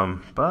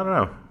I don't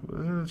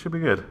know. It should be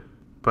good.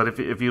 But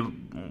if you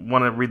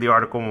want to read the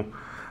article,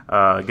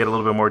 get a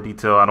little bit more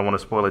detail. I don't want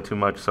to spoil it too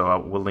much, so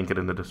we'll link it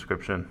in the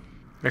description.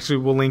 Actually,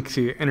 we'll link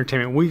to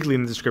Entertainment Weekly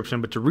in the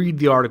description. But to read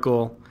the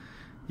article,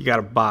 you got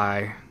to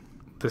buy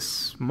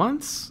this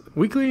month's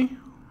weekly.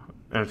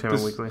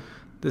 Entertainment Weekly.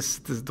 This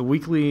is the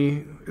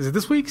weekly. Is it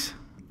this week's?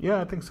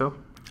 Yeah, I think so.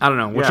 I don't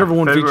know. Whichever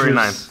one February features.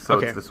 9th, so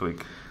it's this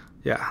week.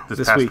 Yeah,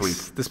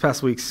 this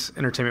past week's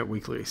Entertainment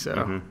Weekly.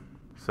 So,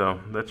 so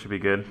that should be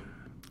good.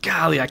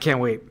 Golly, I can't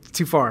wait. It's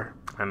too far.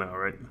 I know,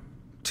 right?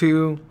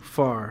 Too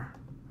far.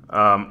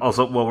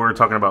 Also, while we were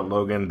talking about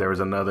Logan, there was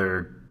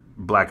another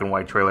black and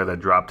white trailer that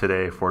dropped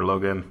today for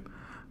Logan.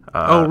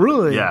 Oh,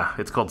 really? Yeah,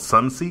 it's called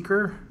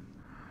Sunseeker,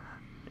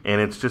 and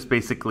it's just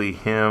basically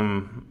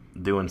him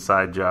doing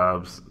side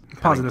jobs.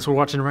 Pausing this. We're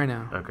watching it right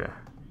now. Okay.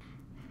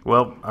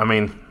 Well, I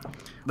mean,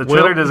 the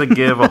trailer doesn't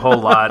give a whole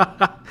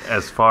lot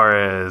as far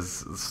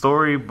as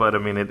story, but I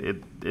mean,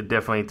 it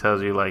definitely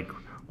tells you like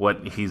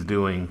what he's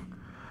doing.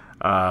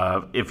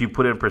 If you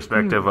put it in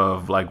perspective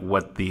of like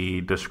what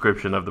the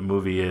description of the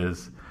movie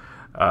is,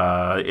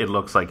 it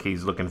looks like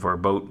he's looking for a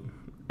boat,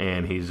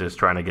 and he's just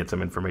trying to get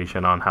some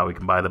information on how he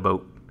can buy the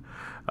boat.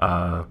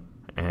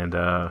 And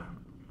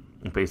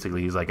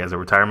basically, he's like, as a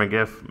retirement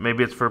gift,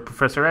 maybe it's for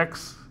Professor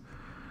X.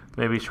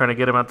 Maybe he's trying to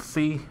get him out to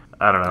sea.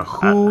 I don't know.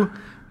 Who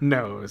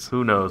knows?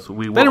 Who knows?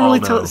 We will they don't all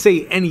really know.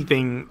 Say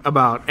anything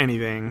about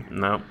anything.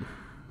 No.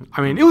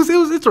 I mean,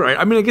 it's all right.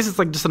 I mean, I guess it's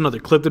like just another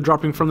clip they're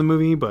dropping from the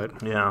movie,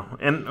 but yeah.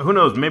 And who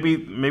knows? Maybe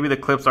the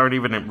clips aren't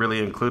even really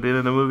included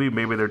in the movie.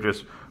 Maybe they're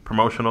just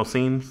promotional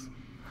scenes.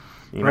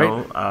 You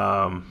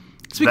know.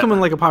 It's becoming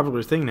like a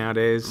popular thing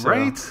nowadays. So.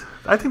 Right?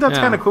 I think that's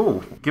kind of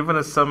cool. Giving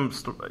us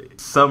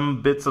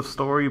some bits of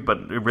story,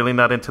 but really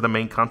not into the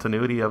main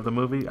continuity of the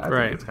movie. I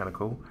think it's kind of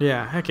cool.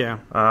 Yeah, heck yeah.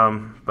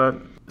 But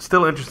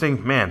still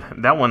interesting. Man,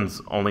 that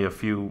one's only a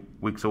few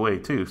weeks away,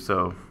 too.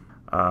 So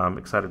I'm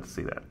excited to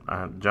see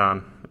that.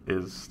 John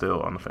is still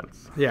on the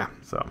fence. Yeah.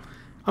 So,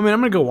 I mean, I'm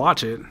going to go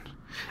watch it.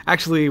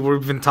 Actually,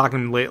 we've been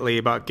talking lately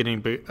about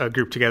getting a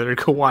group together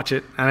to go watch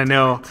it. And I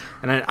know,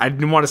 and I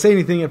didn't want to say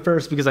anything at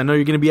first because I know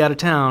you're going to be out of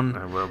town.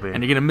 I will be.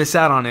 And you're going to miss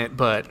out on it,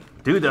 but...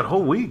 Dude, that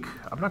whole week,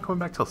 I'm not coming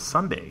back till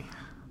Sunday.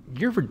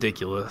 You're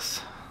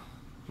ridiculous.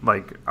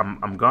 Like,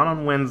 I'm gone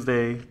on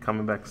Wednesday,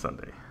 coming back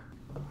Sunday.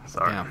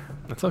 Sorry. Yeah,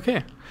 that's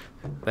okay.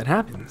 That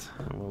happens.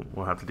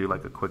 We'll have to do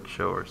like a quick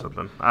show or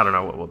something. I don't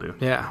know what we'll do.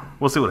 Yeah.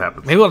 We'll see what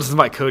happens. Maybe we'll just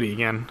invite Cody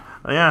again.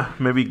 Yeah,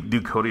 maybe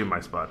do Cody in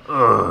my spot.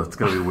 Ugh, it's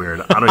going to be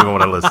weird. I don't even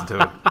want to listen to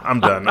it. I'm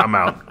done. I'm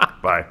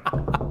out. Bye.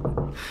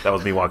 That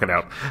was me walking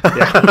out.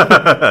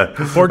 Yeah.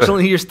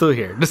 Fortunately, you're still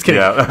here. Just kidding.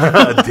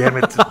 Yeah. Damn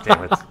it.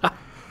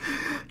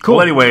 Cool.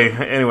 Well,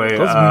 anyway, let's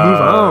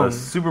move on.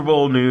 Super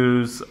Bowl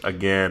news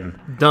again.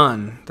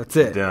 Done. That's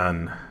it.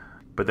 Done.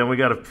 But then we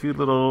got a few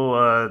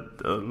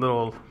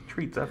little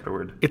treats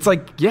afterward. It's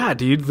like, yeah,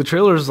 dude, the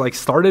trailers like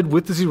started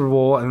with the Super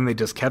Bowl and then they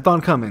just kept on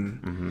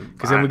coming.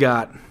 Because then we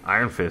got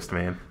Iron Fist,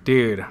 man.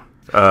 Dude.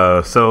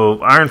 So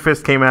Iron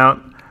Fist came out.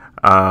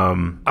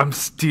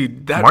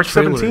 Dude, that March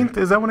trailer, 17th,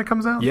 is that when it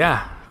comes out?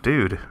 Yeah.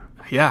 Dude.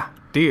 Yeah,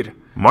 dude.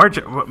 March,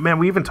 man,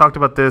 we even talked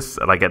about this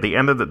like at the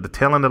end of the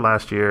tail end of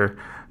last year.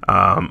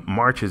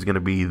 March is going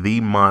to be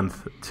the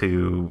month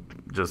to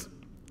just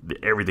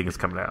everything is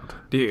coming out.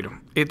 Dude,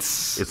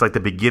 it's like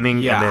the beginning,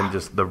 yeah. and then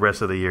just the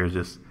rest of the year is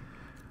just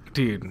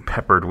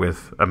peppered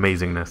with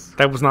amazingness.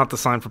 That was not the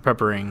sign for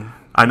peppering.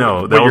 I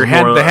know. That was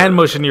the hand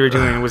motion you were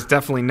doing was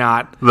definitely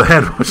not. The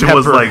hand motion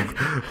was like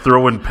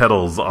throwing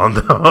petals on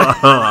the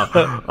okay.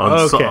 on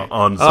all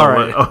someone.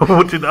 right. Oh,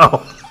 what you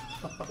know?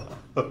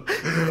 Okay,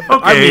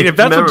 I mean, if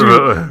that's what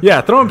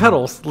you throwing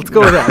petals. Let's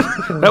go with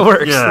that. That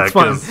works. Yeah, it's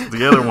fun. because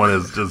the other one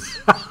is just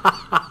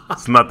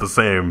it's not the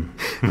same.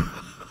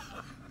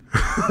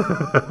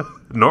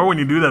 Nor when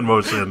you do that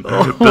motion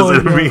does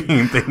it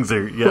mean things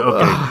are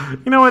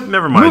okay. You know what?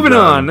 Never mind. Moving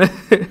on.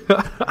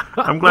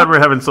 I'm glad we're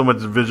having so much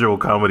visual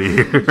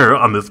comedy here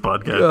on this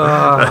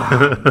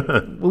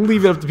podcast. We'll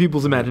leave it up to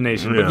people's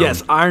imagination. Yeah. But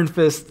yes, Iron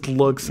Fist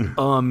looks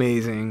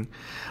amazing.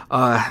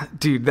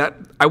 Dude, that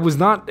I was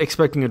not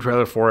expecting a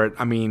trailer for it.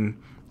 I mean,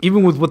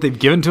 even with what they've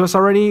given to us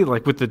already,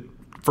 like with the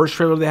first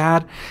trailer they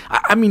had,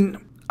 I mean,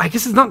 I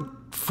guess it's not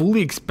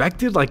fully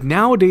expected. Like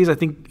nowadays, I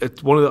think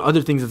it's one of the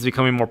other things that's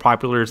becoming more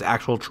popular is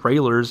actual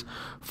trailers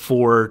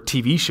for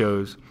TV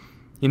shows.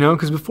 You know,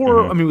 because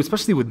before, I mean,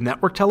 especially with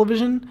network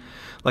television,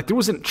 like there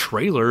wasn't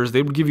trailers.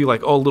 They would give you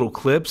like little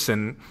clips,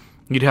 and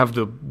you'd have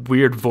the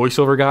weird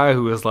voiceover guy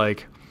who was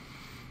like,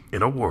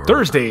 in a world.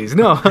 Thursdays,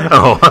 no.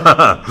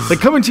 Like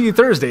coming to you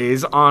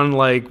Thursdays on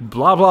like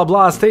blah blah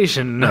blah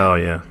station. Oh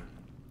yeah.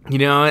 You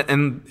know,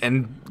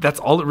 and that's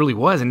all it really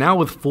was. And now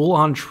with full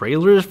on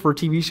trailers for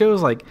TV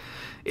shows, like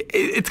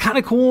it's kind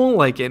of cool.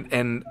 Like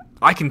and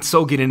I can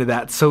so get into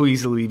that so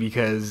easily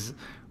because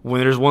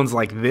when there's ones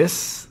like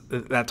this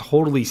that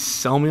totally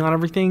sell me on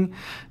everything,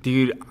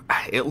 dude,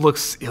 it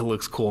looks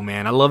cool,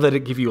 man. I love that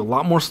it gives you a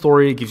lot more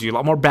story, it gives you a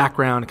lot more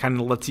background, it kind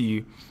of lets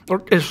you,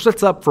 or it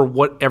sets up for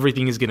what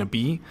everything is going to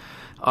be,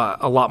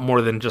 a lot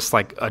more than just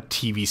like a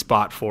TV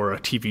spot for a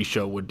TV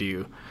show would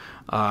do.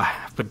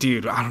 But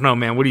dude, I don't know,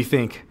 man. What do you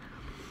think?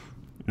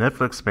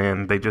 Netflix,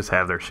 man, they just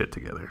have their shit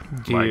together.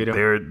 Dude.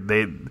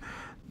 Like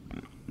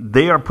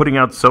they are putting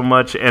out so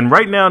much, and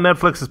right now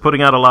Netflix is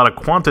putting out a lot of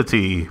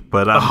quantity,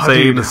 but I'm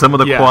saying some of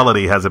the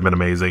quality hasn't been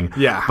amazing.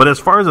 Yeah. But as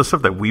far as the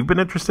stuff that we've been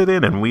interested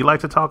in and we like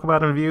to talk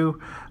about and review,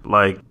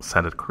 like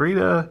Santa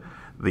Clarita,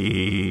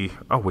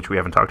 which we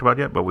haven't talked about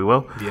yet, but we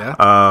will. Yeah.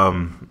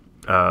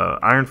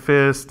 Iron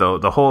Fist,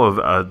 the whole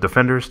of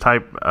Defenders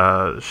type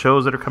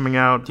shows that are coming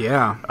out.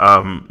 Yeah.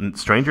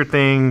 Stranger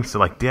Things,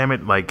 like damn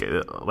it, like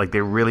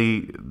they're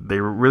really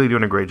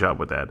doing a great job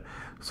with that.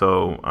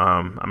 So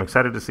I'm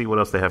excited to see what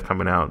else they have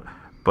coming out.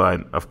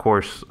 But of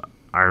course,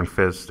 Iron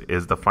Fist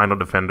is the final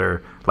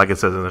defender, like it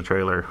says in the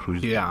trailer,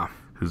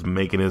 who's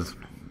making his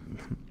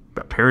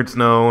appearance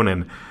known.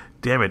 And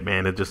damn it,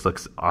 man, it just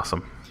looks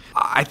awesome.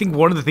 I think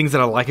one of the things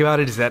that I like about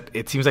it is that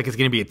it seems like it's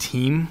going to be a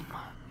team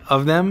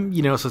of them,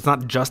 you know, so it's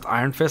not just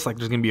Iron Fist, like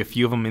there's going to be a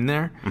few of them in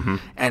there.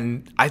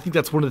 And I think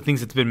that's one of the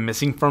things that's been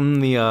missing from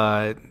the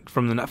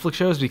Netflix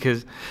shows,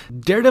 because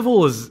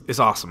Daredevil is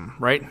awesome,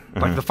 right?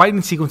 Like the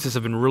fighting sequences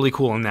have been really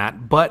cool in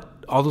that, but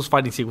all those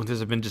fighting sequences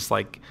have been just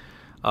like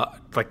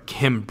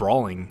him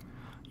brawling,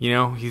 you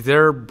know, he's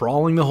there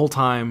brawling the whole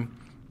time.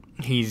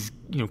 He's,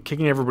 you know,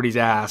 kicking everybody's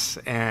ass,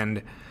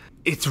 and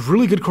it's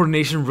really good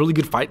coordination, really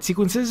good fight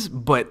sequences,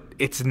 but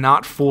it's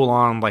not full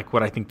on like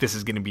what I think this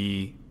is going to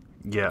be.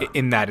 Yeah.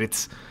 In that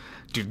it's,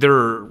 dude,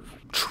 they're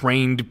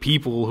trained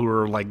people who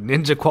are like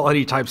ninja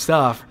quality type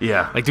stuff.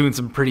 Yeah. Like doing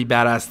some pretty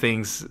badass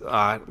things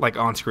like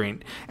on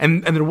screen.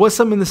 And there was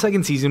some in the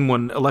second season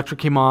when Elektra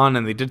came on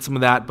and they did some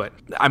of that. But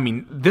I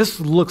mean, this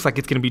looks like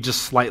it's going to be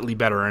just slightly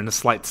better and a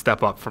slight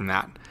step up from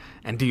that.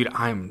 And dude,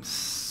 I'm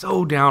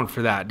so down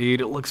for that,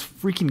 dude. It looks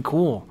freaking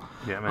cool.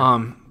 Yeah,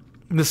 man.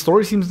 The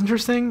story seems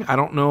interesting. I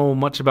don't know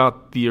much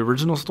about the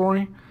original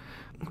story,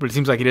 but it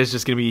seems like it is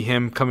just going to be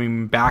him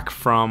coming back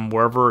from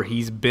wherever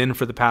he's been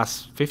for the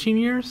past 15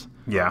 years.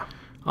 Yeah.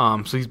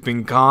 So he's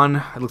been gone.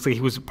 It looks like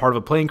he was part of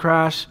a plane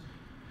crash.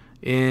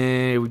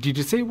 Did you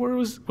just say where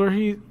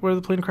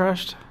the plane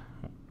crashed?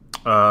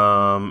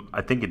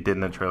 I think it did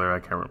in the trailer. I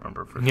can't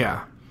remember for sure.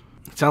 Yeah.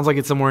 It sounds like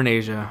it's somewhere in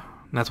Asia.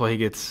 And that's why he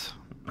gets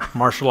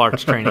martial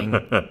arts training.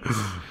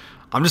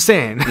 I'm just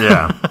saying.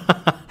 Yeah.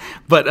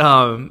 But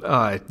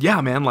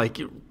yeah, man, like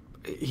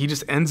he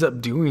just ends up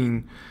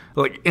training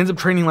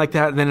like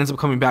that, and then ends up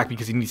coming back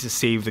because he needs to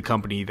save the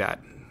company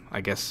that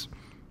I guess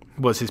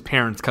was his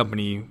parents'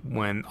 company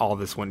when all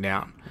this went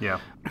down. Yeah.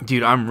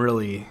 Dude, I'm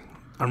really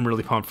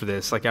pumped for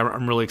this. Like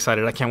I'm really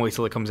excited. I can't wait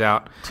till it comes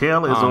out.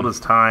 Tale as old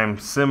as time,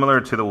 similar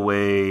to the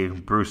way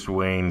Bruce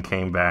Wayne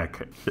came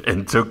back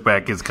and took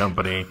back his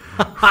company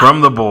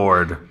from the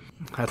board.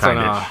 That's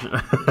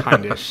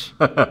kindish.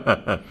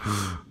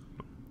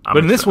 But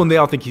in this one, they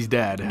all think he's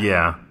dead.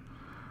 Yeah.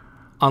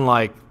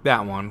 Unlike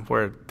that one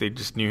where they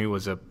just knew he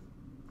was a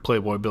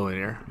Playboy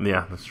billionaire.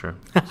 Yeah, that's true.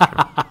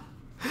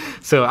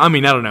 So, I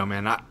mean, I don't know,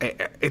 man.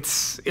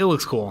 It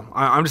looks cool.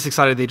 I'm just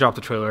excited they dropped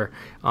the trailer.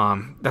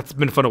 That's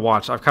been fun to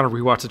watch. I've kind of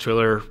rewatched the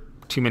trailer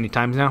too many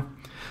times now.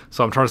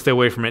 So I'm trying to stay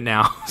away from it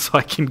now so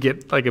I can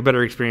get like a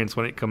better experience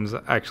when it comes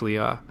actually,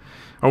 or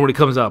when it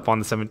comes up on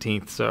the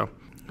 17th. So,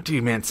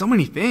 dude, man, so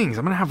many things.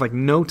 I'm going to have like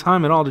no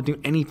time at all to do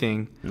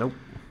anything. Nope.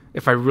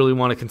 If I really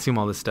want to consume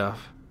all this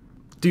stuff.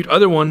 Dude,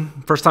 other one,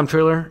 first time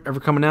trailer ever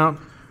coming out.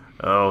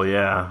 Oh,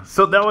 yeah.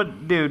 So that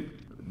would, dude,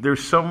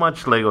 there's so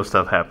much Lego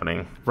stuff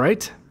happening.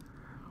 Right?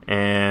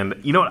 And,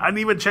 you know what? I didn't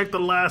even check the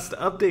last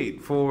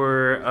update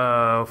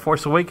for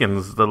Force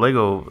Awakens, the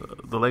Lego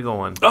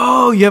one.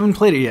 Oh, you haven't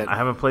played it yet. I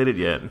haven't played it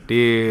yet.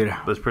 Dude.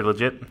 But it's pretty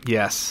legit?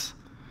 Yes.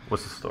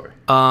 What's the story?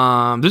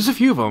 There's a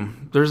few of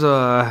them. There's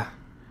no,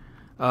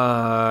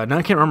 I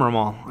can't remember them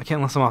all. I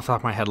can't list them off the top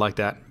of my head like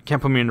that.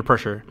 Can't put me under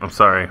pressure. I'm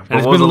sorry. And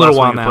it's what been was a little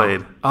the last while one you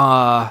now.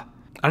 played?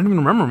 I don't even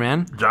remember,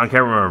 man. John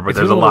can't remember, but It's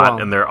there's a been a lot,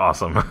 while. and they're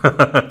awesome.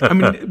 I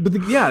mean, but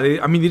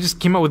they just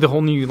came out with a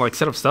whole new like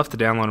set of stuff to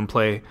download and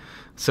play.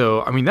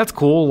 So I mean, that's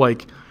cool.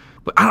 Like,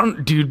 but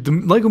dude, the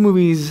Lego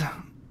movies,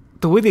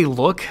 the way they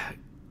look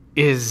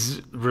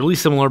is really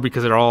similar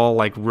because they're all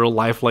like real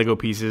life Lego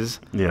pieces.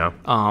 Yeah.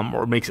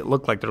 Or makes it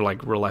look like they're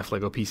like real life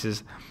Lego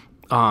pieces.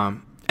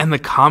 And the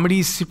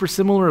comedy's super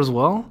similar as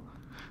well.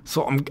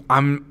 So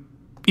I'm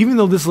even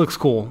though this looks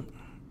cool.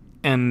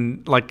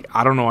 And like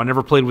I don't know, I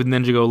never played with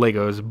Ninjago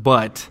Legos,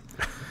 but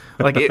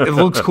like it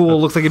looks cool. It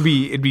looks like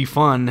it'd be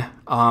fun.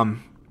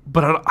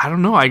 But I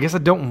don't know. I guess I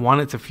don't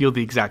want it to feel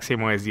the exact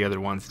same way as the other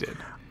ones did.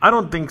 I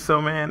don't think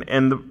so, man.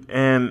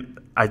 And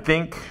I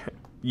think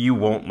you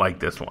won't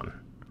like this one.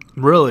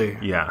 Really?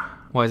 Yeah.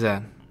 Why is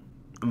that?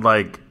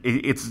 Like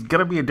it's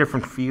gonna be a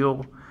different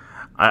feel.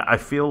 I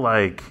feel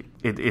like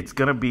it's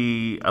gonna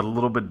be a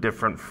little bit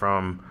different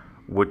from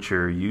what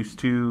you're used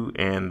to,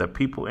 and the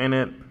people in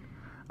it,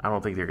 I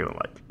don't think they're gonna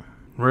like.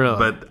 Really?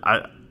 But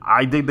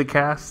I dig the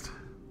cast.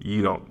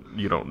 You don't.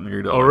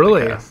 Oh, like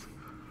really? The cast.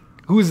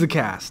 Who's the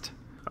cast?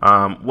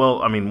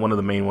 Well, I mean, one of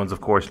the main ones, of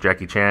course,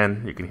 Jackie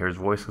Chan. You can hear his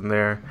voice in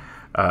there.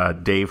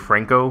 Dave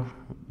Franco,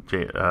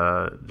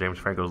 James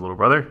Franco's little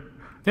brother.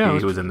 Yeah,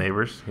 he was in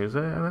Neighbors. He was,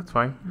 that's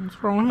fine.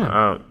 What's wrong with him?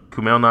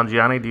 Kumail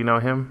Nanjiani, do you know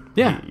him?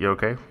 Yeah. You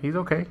okay? He's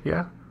okay,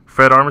 yeah.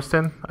 Fred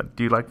Armisen,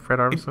 do you like Fred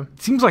Armisen?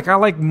 It seems like I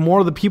like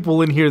more of the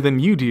people in here than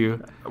you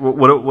do.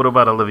 What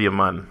about Olivia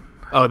Munn?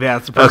 Oh, yeah,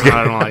 that's the person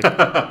I don't like.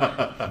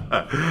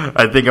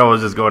 I think I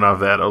was just going off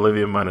that.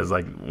 Olivia Munn is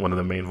like one of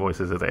the main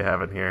voices that they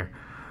have in here.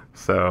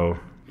 So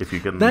if you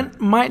can...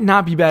 That might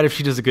not be bad if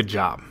she does a good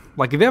job.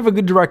 Like if they have a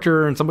good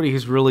director and somebody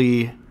who's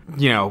really,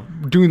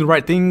 doing the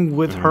right thing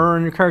with her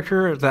and your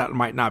character, that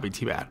might not be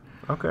too bad.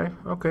 Okay.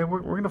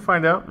 We're going to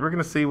find out. We're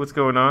going to see what's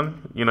going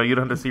on. You don't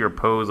have to see her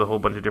pose a whole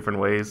bunch of different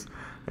ways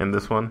in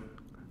this one.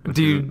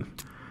 Dude,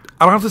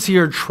 I don't have to see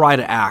her try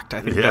to act.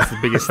 I think that's the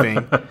biggest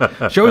thing.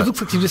 She always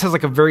looks like she just has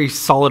like a very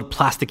solid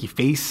plasticky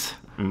face.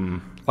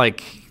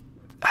 Like,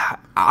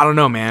 I don't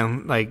know,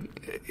 man.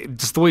 Like,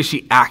 just the way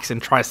she acts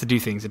and tries to do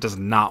things, it does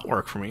not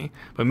work for me.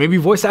 But maybe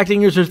voice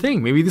acting is her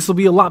thing. Maybe this will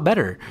be a lot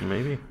better.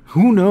 Maybe.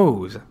 Who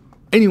knows?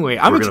 Anyway,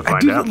 dude,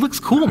 out. it looks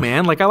cool,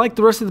 man. Like, I like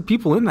the rest of the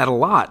people in that a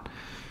lot.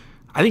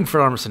 I think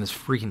Fred Armisen is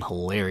freaking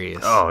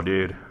hilarious. Oh,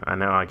 dude. I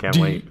know. I can't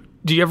wait.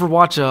 Do you ever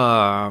watch,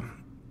 I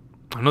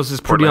know this is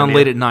pretty on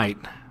late at night.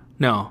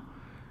 No,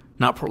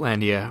 not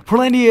Portlandia.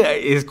 Portlandia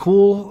is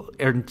cool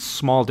in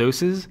small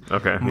doses.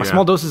 Okay. My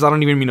small doses, I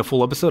don't even mean a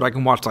full episode. I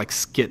can watch like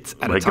skits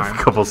at a time. Like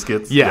a couple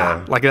skits?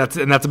 Yeah. Like that's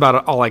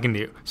about all I can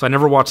do. So I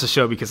never watch the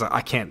show because I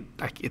can't,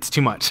 it's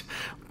too much.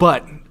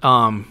 But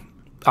on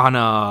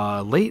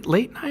a late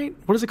night,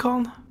 what is it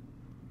called?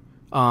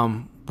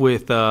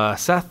 With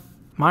Seth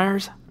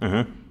Meyers.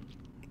 Mm-hmm.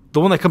 The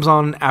one that comes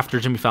on after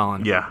Jimmy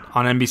Fallon. Yeah.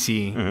 On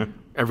NBC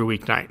every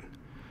weeknight.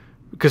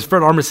 Because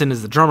Fred Armisen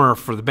is the drummer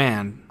for the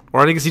band. Or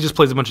I guess he just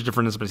plays a bunch of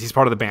different instruments. He's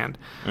part of the band.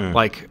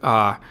 But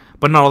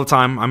not all the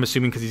time. I'm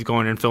assuming because he's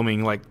going and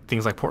filming like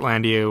things like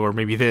Portlandia or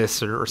maybe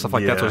this or stuff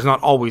like that. So he's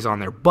not always on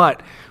there.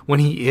 But when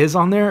he is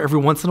on there, every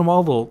once in a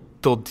while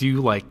they'll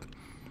do like,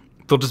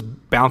 they'll just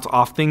bounce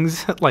off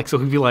things. Like, so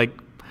he'll be like,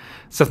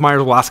 Seth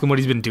Meyers will ask him what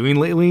he's been doing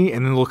lately,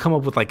 and then they'll come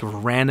up with like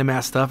random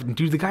ass stuff. And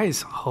dude, the guy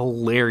is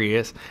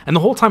hilarious. And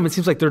the whole time it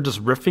seems like they're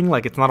just riffing,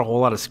 like it's not a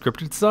whole lot of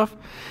scripted stuff.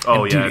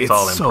 Oh, and, yeah, dude, it's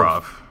all so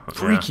improv.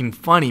 Freaking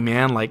funny,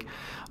 man. Like,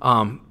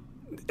 and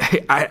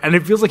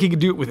it feels like he could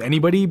do it with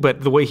anybody,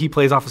 but the way he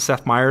plays off of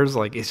Seth Meyers,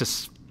 like, it's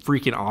just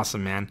freaking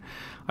awesome, man.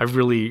 I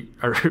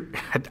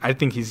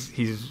think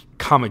he's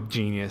comic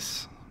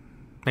genius.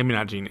 Maybe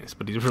not genius,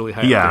 but he's really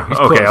high. Yeah. Up there.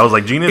 Okay. Close. I was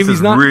like, genius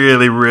is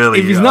really,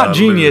 really. If he's not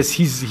genius,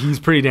 he's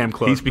pretty damn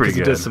close. He's pretty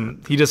because good.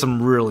 he does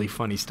some really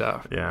funny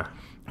stuff. Yeah.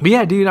 But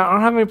yeah, dude, I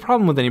don't have any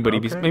problem with anybody.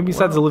 Okay, Maybe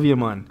besides Olivia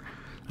Munn.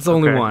 That's the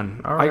only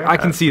one. All right. I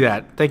can see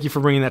that. Thank you for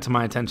bringing that to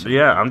my attention.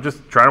 Yeah, I'm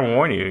just trying to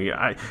warn you.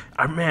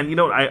 Man,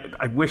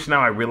 I wish now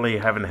I really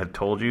haven't had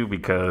told you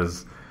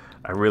because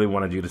I really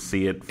wanted you to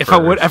see it. If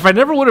I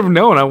never would have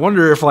known, I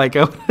wonder if like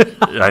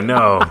I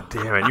know,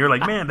 damn it. You're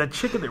like, man, that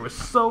chicken there was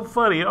so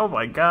funny. Oh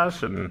my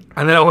gosh, and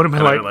then I would have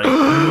been like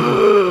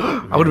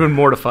I would have been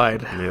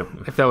mortified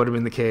if that would have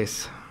been the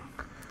case.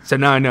 So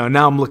now I know.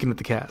 Now I'm looking at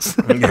the cast.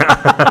 You're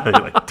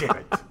like, damn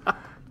it.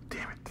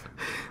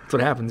 That's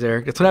what happens,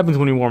 Eric. That's what happens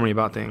when you warn me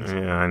about things.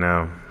 Yeah, I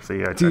know.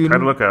 See, I try to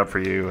look out for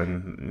you,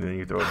 and then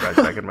you throw it right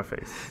back in my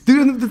face.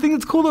 Dude, the thing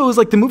that's cool, though, is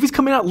like the movie's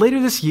coming out later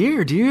this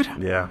year, dude.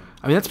 Yeah.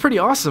 I mean, that's pretty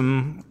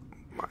awesome.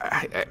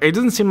 It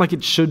doesn't seem like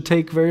it should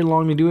take very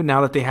long to do it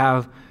now that they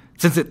have,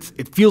 since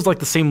it feels like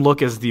the same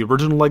look as the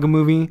original Lego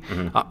movie.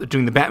 They're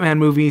doing the Batman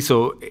movie,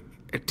 so,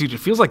 dude, it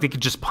feels like they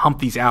could just pump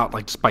these out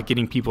like just by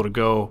getting people to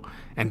go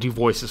and do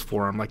voices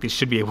for them. Like, they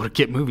should be able to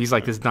get movies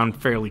like this done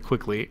fairly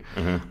quickly.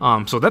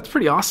 So that's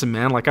pretty awesome,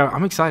 man. Like,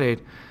 I'm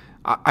excited.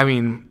 I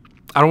mean,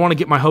 I don't want to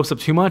get my hopes up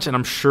too much, and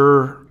I'm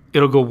sure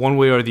it'll go one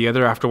way or the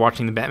other after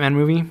watching the Batman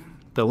movie,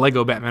 the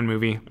Lego Batman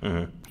movie.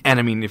 And,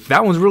 I mean, if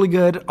that one's really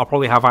good, I'll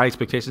probably have high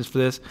expectations for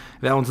this.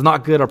 If that one's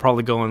not good, I'll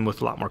probably go in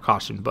with a lot more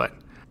caution. But,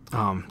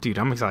 dude,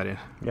 I'm excited.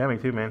 Yeah, me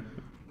too, man.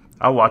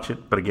 I'll watch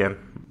it. But, again,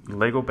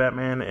 Lego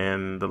Batman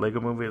and the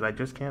Lego movies, I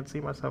just can't see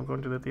myself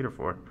going to the theater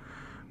for.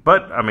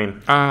 But, I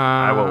mean,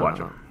 I will watch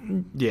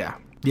them. Yeah.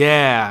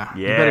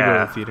 You better go to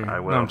the theater.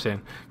 I will. No, I'm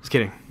saying. Just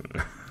kidding.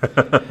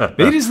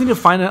 They just need to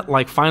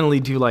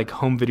finally do like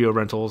home video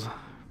rentals.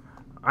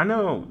 I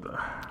know.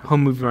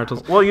 Home movie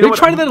rentals. Well, they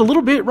tried that a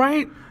little bit,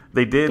 right?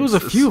 They did. There was a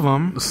few of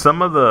them.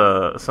 Some of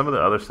the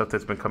other stuff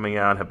that's been coming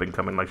out have been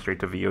coming like straight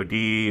to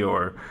VOD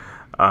or,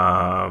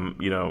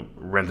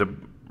 rent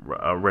them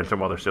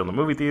while they're still in the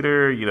movie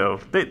theater.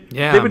 They've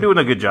been doing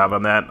a good job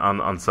on that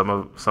on some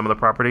of the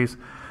properties,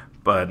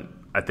 but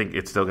I think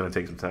it's still going to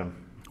take some time.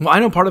 Well, I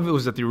know part of it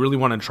was that they really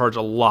want to charge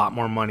a lot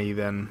more money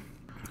than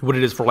what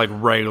it is for like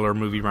regular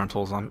movie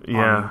rentals on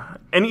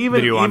and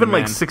even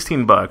like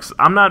 $16.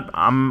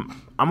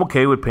 I'm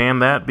okay with paying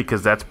that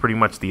because that's pretty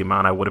much the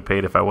amount I would have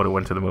paid if I would have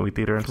went to the movie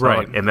theater and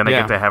saw it. And then I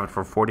get to have it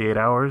for 48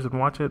 hours and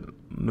watch it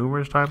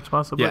numerous times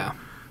possibly. Yeah.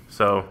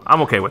 So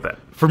I'm okay with that.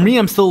 For me,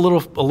 I'm still a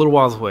little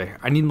whiles away.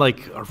 I need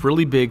like a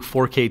really big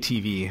 4K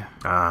TV.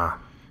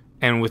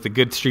 And with a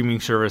good streaming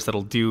service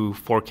that'll do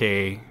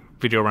 4K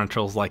video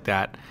rentals like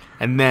that,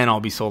 and then I'll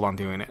be sold on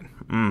doing it.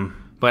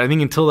 But I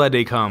think until that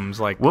day comes,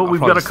 we've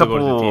got a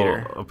couple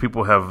of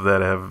people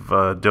that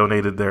have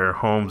donated their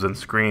homes and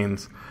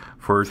screens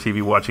for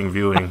TV watching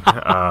viewing.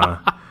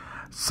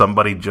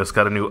 Somebody just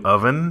got a new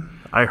oven,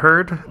 I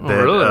heard,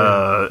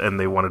 and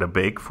they wanted to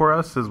bake for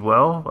us as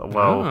well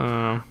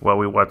while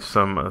we watch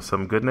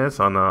some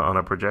goodness on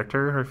a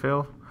projector. I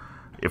feel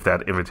if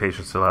that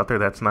invitation's still out there,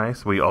 that's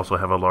nice. We also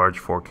have a large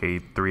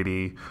 4K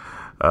 3D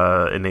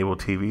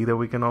enabled TV that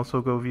we can also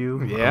go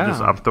view.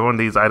 I'm throwing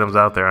these items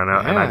out there, and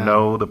I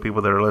know the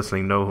people that are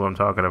listening know who I'm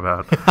talking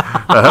about.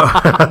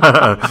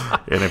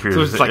 And if you're, so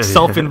it's like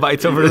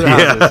self-invites over to the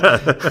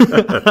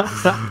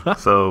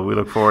houses. So we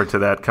look forward to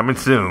that coming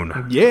soon.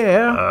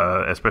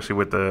 Especially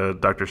with the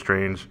Doctor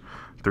Strange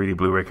 3D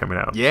Blu-ray coming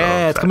out.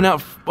 It's coming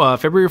out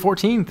February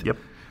 14th. Yep.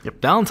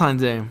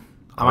 Valentine's Day.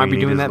 I might be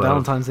doing that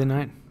Valentine's Day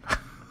night.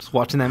 Just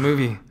watching that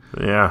movie.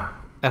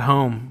 At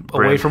home,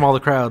 away from all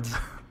the crowds.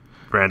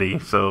 Brandy,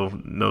 so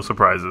no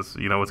surprises.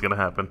 You know what's going to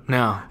happen.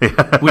 No.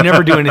 We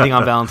never do anything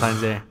on Valentine's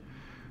Day.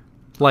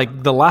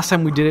 Like, the last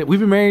time we did it, we've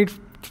been married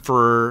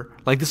for,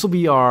 this will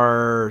be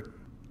our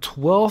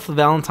 12th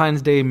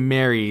Valentine's Day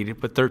married,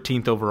 but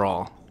 13th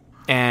overall.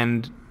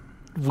 And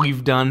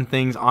we've done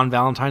things on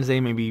Valentine's Day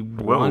maybe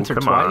once or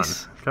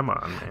twice. Come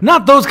on, man.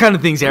 Not those kind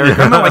of things, Eric.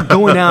 I'm not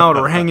going out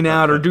or hanging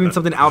out or doing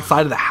something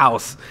outside of the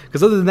house.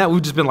 Because other than that,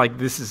 we've just been like,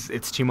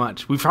 it's too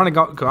much. We've tried to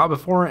go out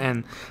before,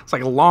 and it's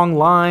like long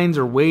lines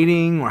or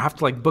waiting or have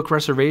to book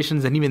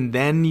reservations. And even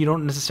then, you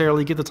don't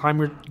necessarily get the time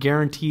you're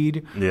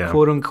guaranteed,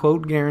 quote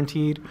unquote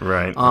guaranteed.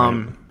 Right.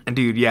 And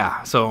dude,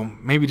 so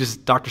maybe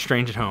just Doctor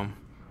Strange at home.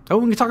 Oh,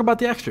 we can talk about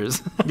the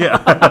extras.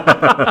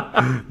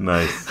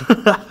 Nice.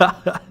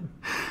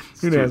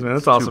 Who knows, man?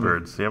 That's awesome. Two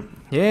birds. Yep.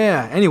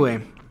 Yeah.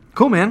 Anyway,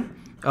 cool, man.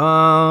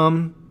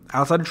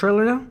 Outside the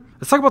trailer now.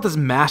 Let's talk about this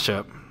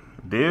mashup,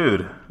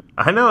 dude.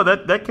 I know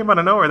that came out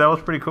of nowhere. That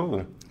was pretty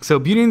cool. So,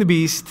 Beauty and the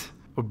Beast,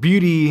 or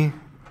Beauty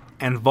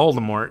and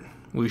Voldemort,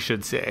 we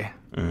should say.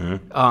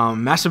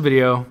 Mashup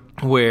video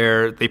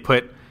where they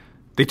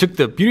took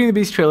the Beauty and the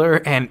Beast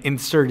trailer and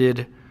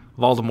inserted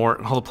Voldemort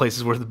in all the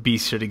places where the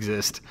Beast should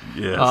exist.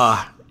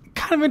 Yes.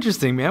 Kind of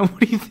interesting, man.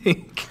 What do you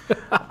think?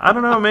 I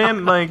don't know,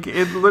 man.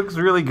 It looks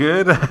really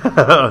good.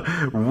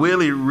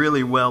 Really,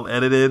 really well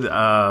edited.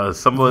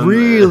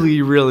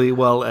 Really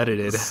well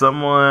edited.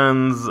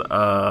 Someone's.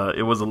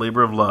 It was a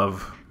labor of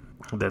love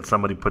that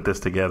somebody put this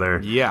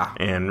together. Yeah.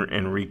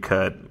 And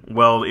recut.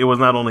 Well, it was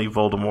not only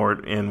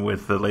Voldemort in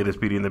with the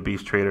latest Beauty and the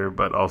Beast trailer,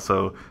 but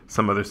also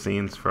some other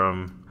scenes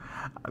from.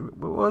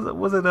 Was it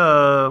Lord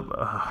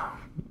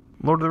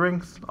of the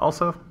Rings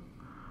also?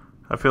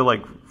 I feel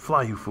like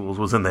Fly You Fools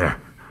was in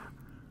there.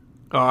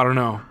 Oh, I don't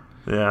know.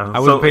 Yeah. I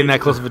wasn't paying that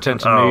close of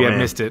attention. Maybe I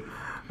missed it.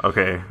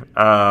 Okay.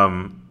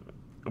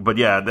 But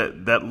yeah,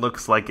 that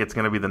looks like it's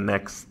going to be the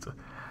next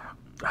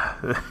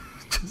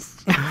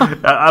just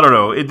I don't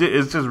know.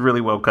 It's just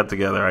really well cut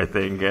together, I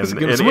think, and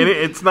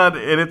it's not.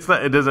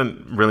 It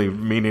doesn't really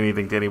mean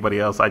anything to anybody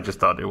else. I just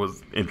thought it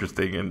was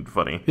interesting and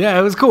funny. Yeah,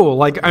 it was cool.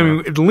 Like, I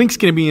mean, the link's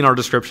going to be in our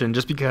description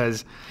just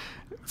because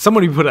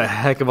somebody put a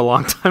heck of a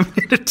long time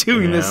into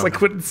doing this,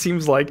 like what it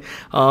seems like.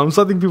 So I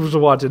think people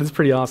should watch it. It's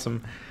pretty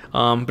awesome.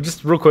 But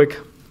just real quick,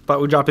 thought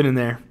we'd drop it in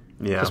there.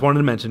 Yeah. Just wanted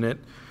to mention it.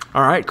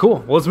 All right, cool.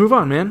 Well, let's move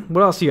on, man.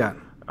 What else you got?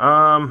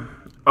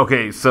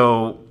 Okay,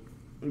 so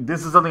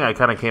this is something I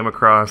kind of came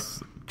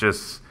across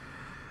just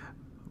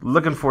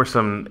looking for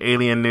some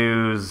alien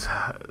news.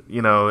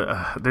 You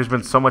know, there's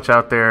been so much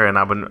out there, and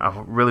I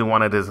really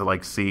wanted to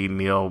like see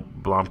Neil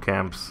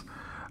Blomkamp's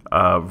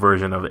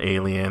version of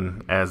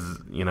Alien as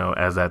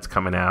that's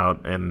coming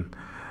out, and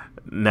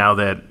now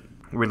that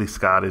Ridley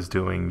Scott is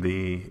doing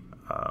the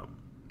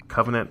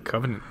Covenant,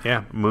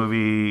 yeah,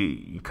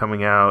 movie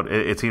coming out,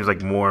 it seems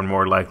like more and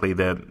more likely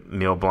that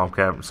Neil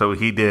Blomkamp. So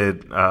he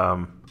did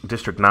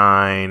District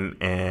 9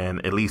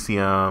 and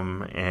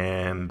Elysium,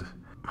 and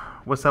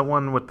what's that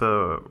one with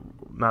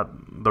not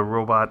the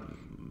robot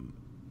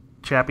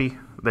chappie?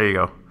 There you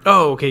go.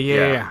 Oh, okay,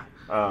 yeah.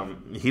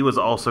 He was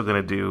also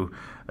going to do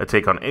a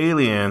take on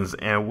Aliens,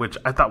 and which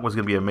I thought was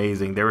going to be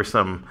amazing. There was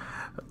some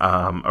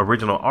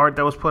original art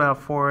that was put out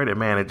for it, and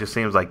man, it just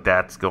seems like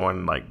that's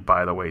going like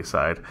by the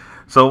wayside.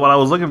 So while I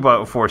was looking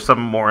for some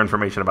more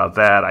information about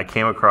that, I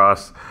came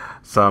across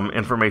some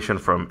information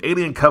from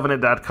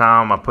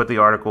aliencovenant.com. I put the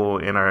article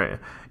in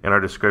our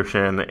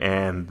description,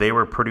 and they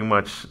were pretty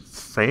much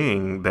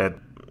saying that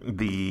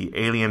the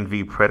Alien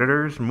v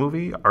Predators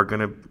movie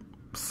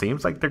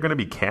seems like they're gonna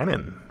be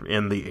canon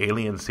in the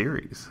Alien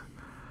series.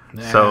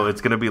 Yeah. So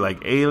it's gonna be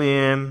like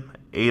Aliens.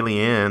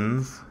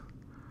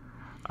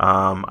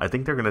 I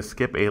think they're gonna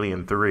skip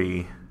Alien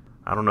 3.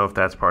 I don't know if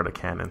that's part of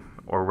canon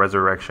or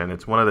Resurrection.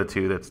 It's one of the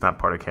two that's not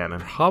part of canon.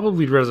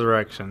 Probably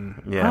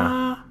Resurrection.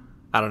 Yeah.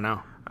 I don't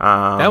know.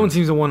 That one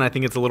seems the one I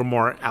think it's a little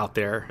more out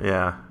there.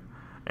 Yeah.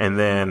 And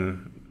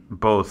then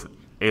both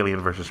Alien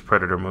versus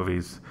Predator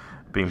movies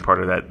being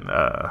part of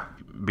that,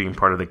 being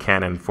part of the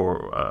canon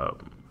for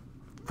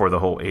the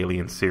whole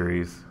Alien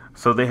series.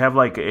 So they have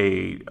like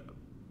a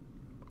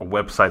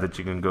website that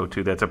you can go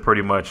to that's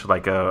pretty much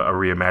like a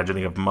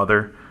reimagining of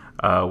Mother,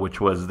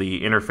 which was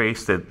the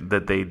interface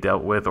that they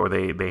dealt with or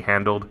they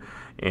handled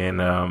in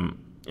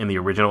the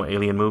original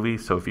Alien movie.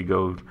 So if you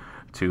go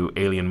to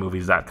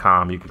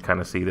alienmovies.com, you can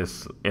kind of see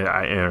this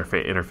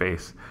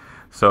interface.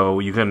 So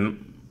you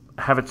can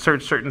have it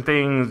search certain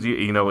things,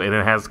 you know, and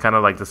it has kind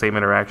of like the same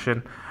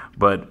interaction.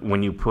 But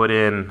when you put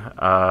in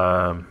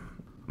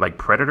like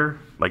Predator,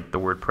 like the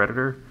word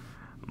Predator,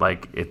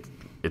 like it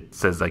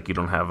says like you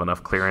don't have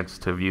enough clearance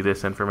to view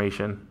this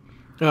information.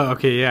 Oh,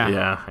 okay, yeah.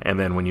 Yeah, and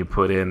then when you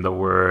put in the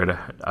word,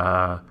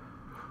 I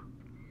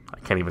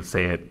can't even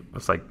say it.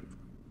 It's like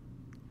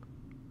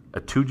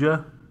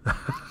Atuja,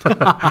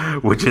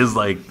 which is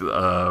like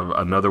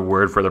another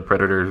word for the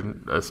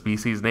predator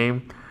species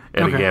name.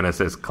 And again, it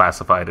says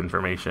classified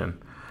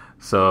information.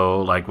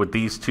 So like with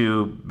these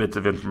two bits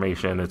of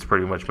information, it's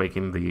pretty much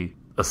making the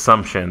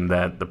assumption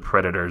that the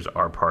predators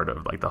are part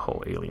of like the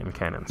whole Alien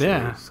canon series.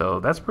 Yeah. So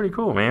that's pretty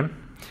cool, man.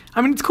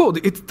 I mean, it's cool.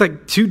 It's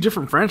like two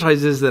different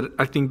franchises that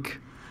I think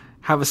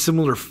have a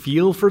similar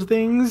feel for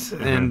things,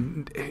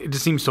 and it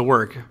just seems to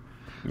work.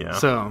 Yeah.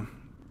 So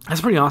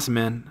that's pretty awesome,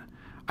 man.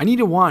 I need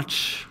to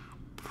watch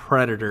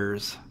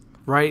Predators,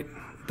 right?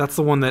 That's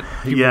the one that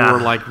people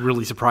were like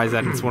really surprised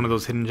at. It's one of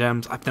those hidden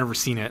gems. I've never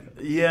seen it.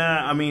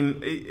 Yeah, I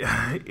mean,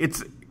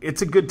 it's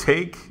a good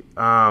take.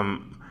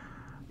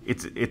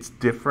 It's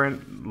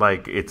different.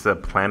 Like it's a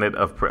planet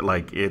of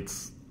like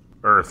it's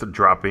Earth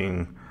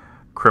dropping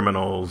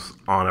criminals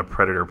on a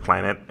predator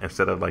planet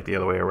instead of like the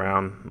other way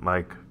around.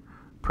 Like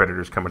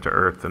predators coming to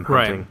Earth and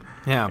hunting. Right.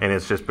 Yeah, and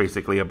it's just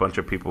basically a bunch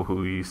of people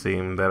who you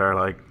seem that are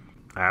like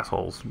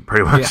assholes,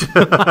 pretty much.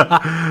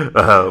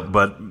 Yeah.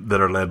 But that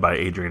are led by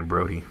Adrian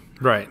Brody.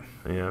 Right.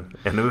 Yeah.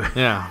 And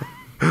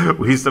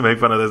we used to make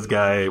fun of this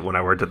guy when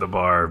I worked at the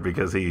bar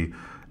because he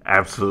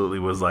absolutely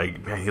was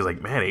like, man, he's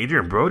like, man,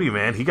 Adrian Brody,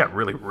 man, he got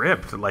really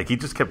ripped. Like he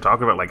just kept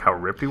talking about like how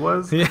ripped he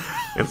was. Yeah.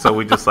 And so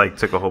we just like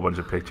took a whole bunch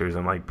of pictures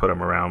and like put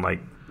him around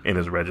like in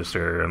his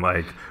register, and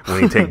like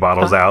when he take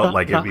bottles out,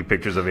 like it'd be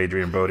pictures of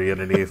Adrian Brody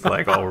underneath,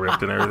 like all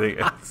ripped and everything.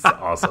 It's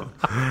awesome.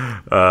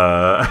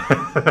 Oh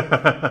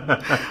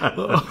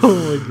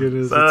my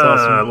goodness, that's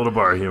awesome. A little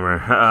bar humor.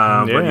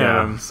 But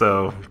yeah,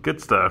 so good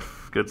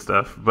stuff.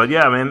 But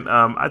yeah, man,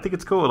 I think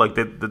it's cool. Like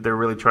that they're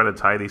really trying to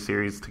tie these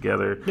series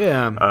together.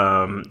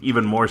 Yeah.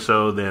 Even more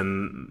so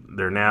than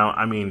they're now.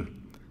 I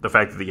mean, the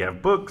fact that you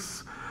have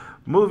books,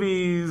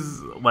 movies,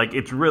 like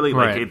it's really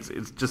like it's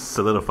just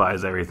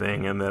solidifies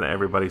everything, and then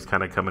everybody's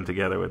kind of coming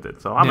together with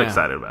it. So I'm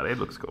excited about it. It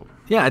looks cool.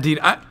 Yeah, dude.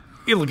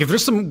 Look, if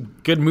there's some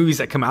good movies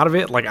that come out of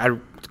it, like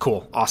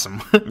cool,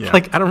 awesome. Yeah.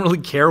 Like I don't really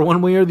care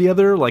one way or the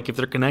other. Like if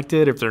they're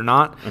connected, if they're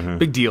not,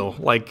 big deal.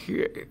 Like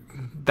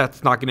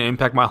that's not going to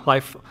impact my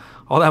life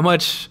all that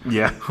much.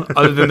 Yeah.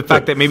 Other than the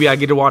fact that maybe I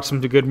get to watch some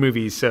good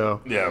movies.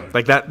 So Yeah.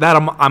 like that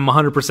I'm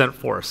 100%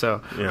 for.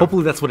 So Yeah.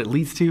 hopefully that's what it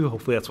leads to.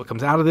 Hopefully that's what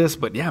comes out of this.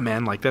 But yeah,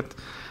 man, like that,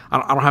 I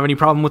don't have any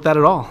problem with that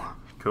at all.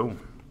 Cool.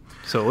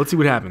 So let's see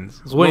what happens.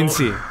 Let's wait and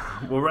see.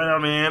 Well, right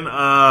on, man.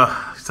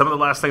 Some of the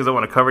last things I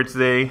want to cover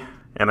today,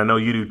 and I know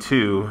you do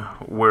too,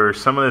 were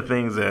some of the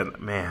things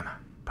that, man,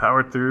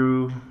 powered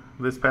through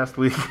this past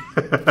week.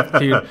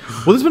 Dude. Well,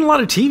 there's been a lot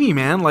of TV,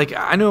 man. Like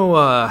I know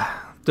I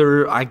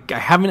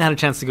haven't had a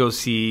chance to go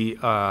see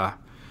The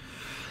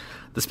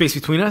Space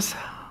Between Us,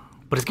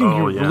 but it's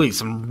getting released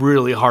some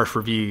really harsh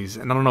reviews,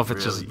 and I don't know if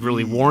it's just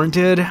really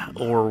warranted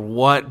or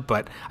what,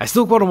 but I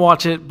still want to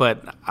watch it,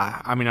 but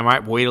I mean, I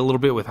might wait a little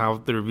bit with how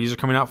the reviews are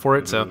coming out for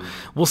it, so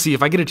we'll see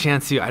if I get a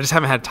chance to. I just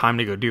haven't had time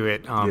to go do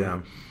it.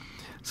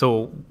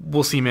 So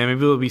we'll see, man.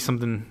 Maybe it'll be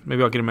something,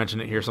 maybe I'll get to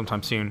mention it here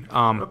sometime soon.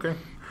 Okay.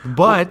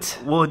 But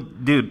well,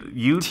 dude,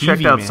 you TV,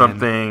 checked out man.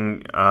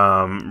 something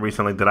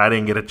recently that I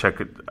didn't get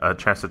a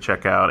chance to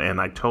check out, and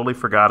I totally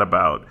forgot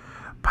about.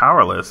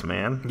 Powerless,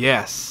 man.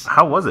 Yes.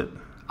 How was it?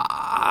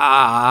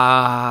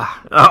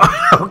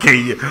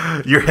 Okay,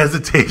 your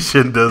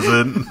hesitation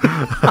doesn't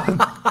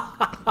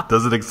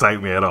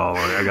excite me at all.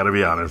 I got to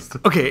be honest.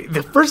 Okay,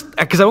 the first,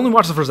 because I only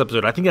watched the first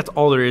episode. I think that's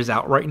all there is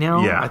out right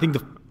now. Yeah. I think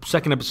the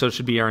second episode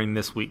should be airing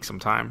this week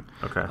sometime.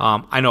 Okay.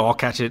 I know I'll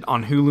catch it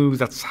on Hulu.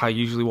 That's how I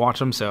usually watch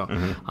them. So,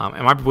 it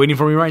might be waiting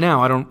for me right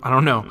now. I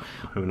don't know.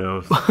 Who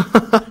knows?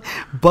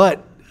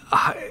 But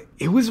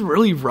it was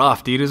really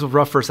rough, dude. It was a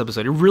rough first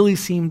episode. It really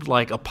seemed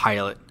like a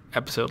pilot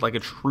episode, like a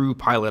true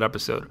pilot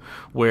episode,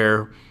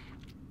 where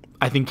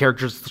I think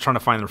characters are still trying to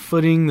find their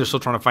footing. They're still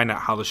trying to find out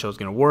how the show's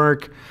going to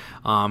work.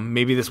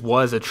 Maybe this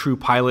was a true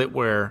pilot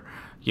where,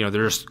 you know,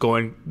 they're just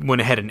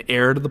went ahead and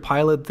aired the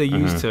pilot they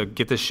used to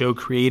get the show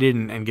created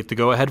and get the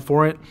go ahead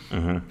for it.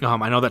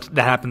 I know that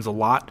happens a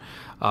lot.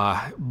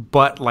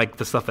 But like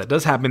the stuff that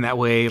does happen that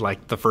way,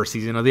 like the first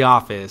season of The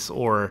Office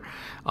or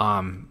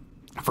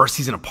first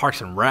season of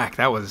Parks and Rec,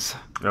 that was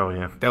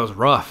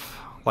rough.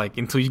 Like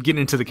until you get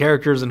into the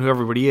characters and who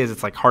everybody is,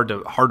 it's like hard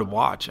to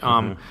watch.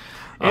 And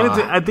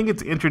I think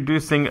it's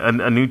introducing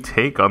a new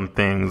take on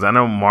things. I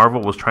know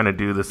Marvel was trying to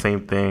do the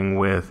same thing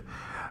with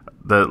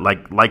the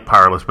like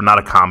Powerless, but not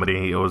a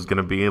comedy. It was going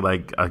to be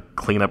like a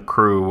cleanup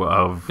crew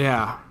of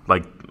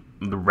like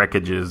the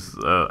wreckages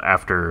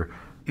after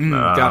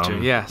gotcha.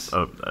 Yes,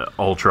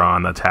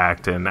 Ultron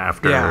attacked, and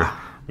after.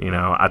 You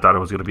know, I thought it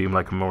was going to be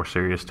like a more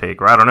serious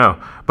take, or I don't know.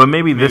 But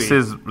maybe this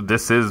is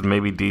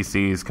maybe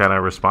DC's kind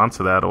of response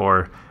to that,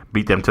 or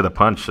beat them to the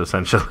punch,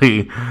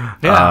 essentially.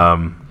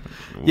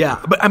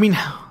 Yeah, but I mean,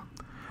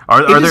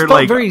 are there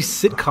like very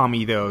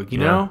sitcom-y though? You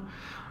know,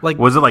 like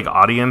was it like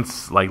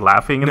audience like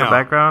laughing in the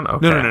background?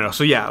 Okay. No.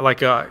 So yeah,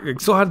 like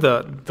it still had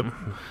the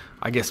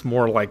I guess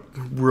more like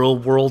real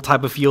world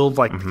type of feel,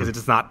 like because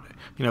it's not,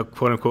 you know,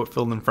 quote unquote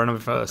filmed in front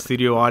of a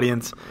studio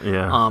audience.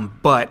 Yeah.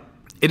 But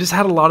it just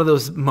had a lot of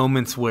those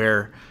moments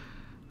where,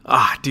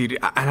 dude,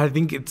 and I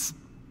think it's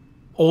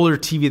older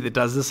TV that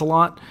does this a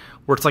lot,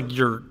 where it's like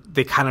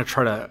they kind of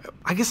try to,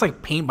 I guess,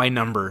 like paint by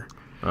number.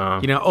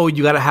 You know,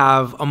 you got to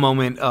have a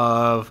moment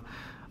of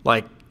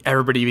like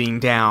everybody being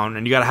down,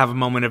 and you got to have a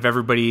moment of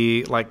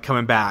everybody like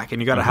coming back,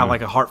 and you got to have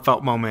like a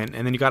heartfelt moment,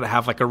 and then you got to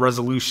have like a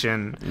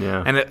resolution.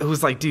 Yeah. And it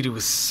was like, dude, it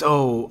was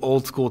so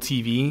old school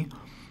TV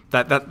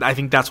that I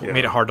think that's what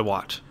made it hard to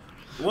watch.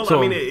 Well, so,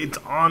 I mean, it's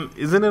on.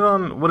 Isn't it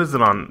on? What is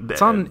it on?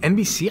 It's on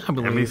NBC, I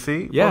believe.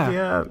 NBC. Yeah. Well,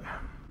 yeah.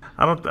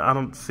 I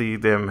don't see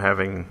them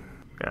having.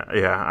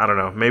 Yeah, I don't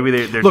know. Maybe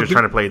they're just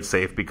trying to play it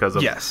safe because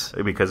of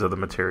the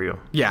material.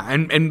 Yeah,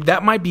 and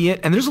that might be it.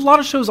 And there's a lot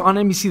of shows on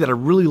NBC that I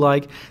really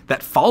like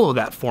that follow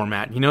that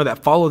format. You know,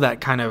 that follow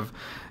that kind of,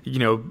 you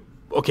know,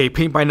 okay,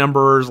 paint by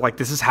numbers. Like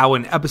this is how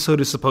an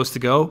episode is supposed to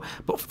go.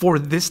 But for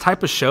this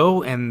type of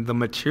show and the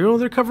material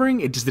they're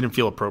covering, it just didn't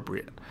feel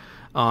appropriate.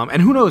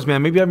 And who knows,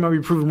 man? Maybe I might be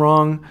proven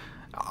wrong.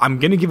 I'm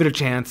gonna give it a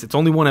chance. It's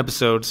only one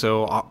episode,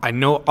 so I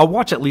know I'll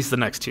watch at least the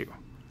next two.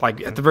 Like,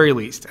 at the very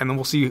least. And then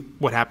we'll see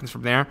what happens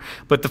from there.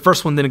 But the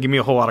first one didn't give me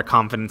a whole lot of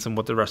confidence in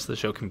what the rest of the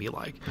show can be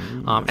like.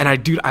 And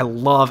I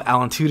love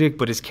Alan Tudyk,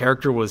 but his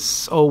character was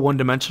so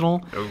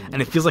one-dimensional.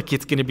 And it feels like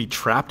it's going to be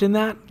trapped in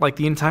that, like,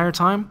 the entire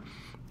time.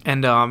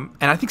 And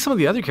I think some of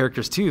the other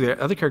characters, too, the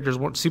other characters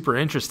weren't super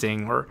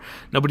interesting, or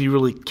nobody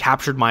really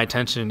captured my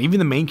attention. Even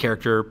the main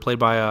character, played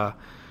by,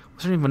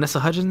 what's her name,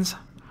 Vanessa Hudgens?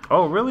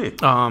 Oh, really?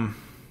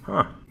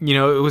 You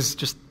know, it was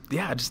just,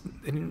 it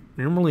didn't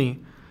really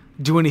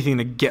do anything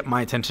to get my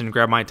attention,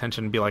 grab my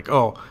attention, and be like,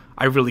 oh,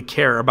 I really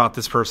care about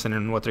this person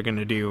and what they're going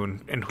to do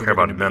and who care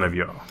about none of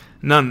y'all.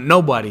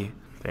 Nobody.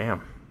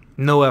 Damn.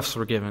 No Fs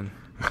were given.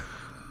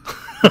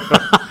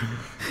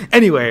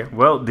 Anyway.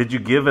 Well, did you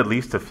give at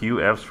least a few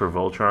Fs for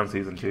Voltron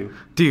Season 2?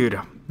 Dude,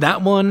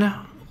 that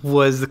one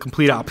was the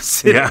complete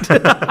opposite.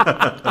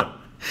 Yeah.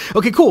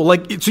 Okay, cool.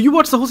 Like, so you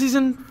watched the whole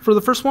season for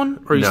the first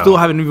one? Or you still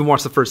haven't even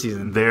watched the first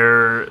season?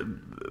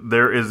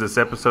 There is this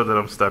episode that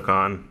I'm stuck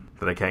on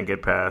that I can't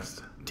get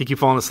past. Do you keep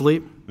falling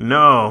asleep?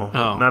 No,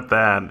 not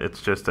that.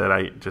 It's just that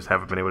I just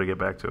haven't been able to get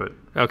back to it.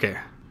 Okay.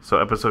 So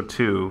episode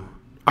 2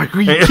 Are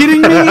you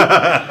kidding me?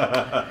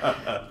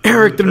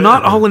 Eric, they're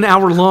not all an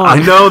hour long.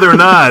 I know they're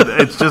not.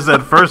 It's just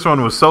that first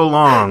one was so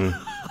long.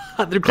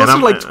 They're closer to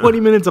like 20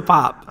 minutes a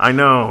pop. I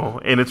know.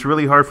 And it's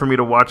really hard for me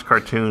to watch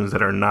cartoons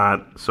that are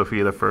not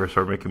Sophia the First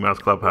or Mickey Mouse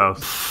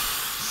Clubhouse.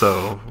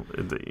 So,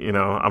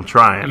 I'm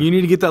trying. You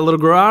need to get that little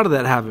girl out of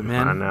that habit,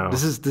 man. I know.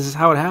 This is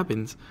how it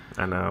happens.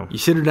 I know. You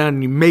sit her down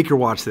and you make her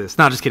watch this.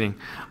 No, just kidding.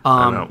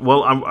 I know.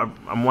 Well,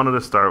 I wanted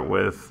to start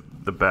with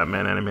the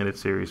Batman animated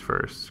series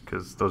first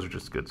because those are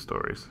just good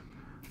stories.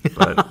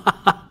 But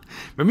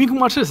maybe you can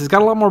watch this. It's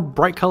got a lot more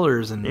bright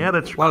colors and yeah,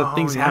 that's a lot of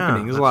things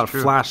happening. There's a lot of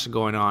flash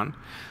going on.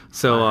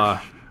 So,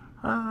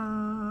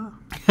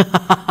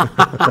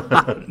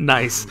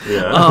 nice.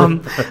 Yeah.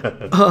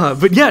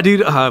 But yeah,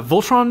 dude,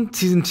 Voltron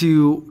season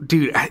 2,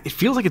 dude, it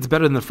feels like it's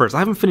better than the first. I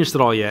haven't finished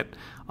it all yet.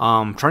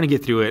 Trying to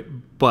get through it,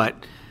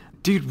 but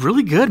dude,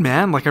 really good,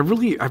 man. Like I've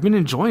been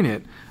enjoying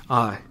it.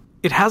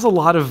 It has a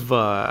lot of,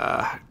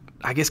 I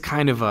guess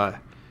kind of I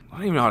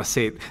don't even know how to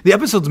say it. The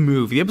episodes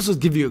move. The episodes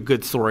give you a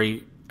good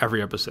story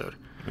every episode.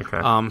 Okay.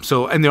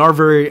 And they are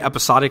very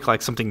episodic,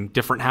 like something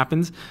different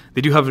happens.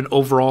 They do have an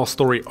overall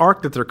story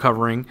arc that they're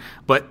covering,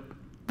 but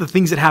the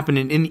things that happen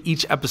in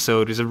each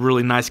episode is a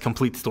really nice,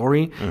 complete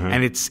story,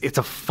 and it's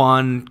a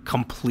fun,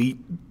 complete,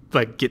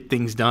 like get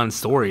things done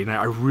story, and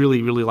I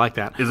really, really like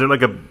that. Is there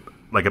like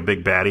a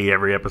big baddie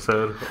every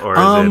episode, or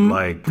is it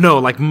like no,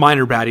 like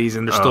minor baddies,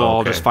 and they're still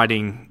all just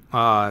fighting,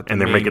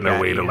 and they're making their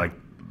way to like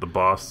the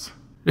boss?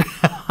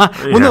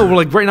 Well, no,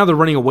 like right now they're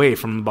running away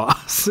from the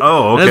boss.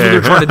 Oh, okay. And that's what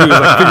they're trying to do is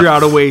like figure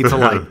out a way to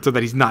like so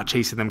that he's not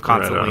chasing them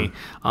constantly,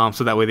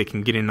 so that way they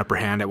can get an upper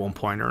hand at one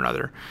point or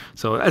another.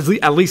 So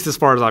at least as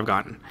far as I've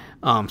gotten.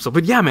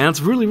 But yeah, man, it's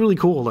really, really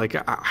cool. Like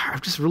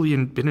I've just really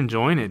been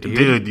enjoying it,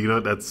 dude.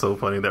 Dude, that's so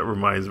funny. That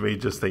reminds me,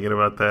 just thinking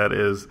about that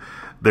is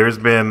there's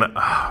been, and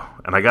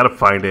I got to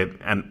find it,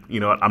 and you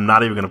know what, I'm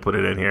not even going to put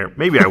it in here.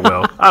 Maybe I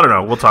will. I don't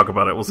know. We'll talk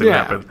about it. We'll see what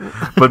happens.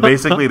 But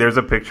basically, there's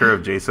a picture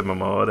of Jason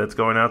Momoa that's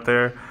going out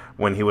there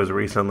when he was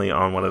recently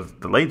on one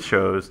of the late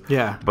shows.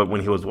 Yeah. But when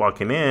he was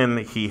walking in,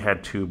 he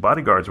had 2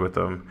 bodyguards with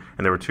him,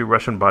 and there were 2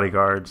 Russian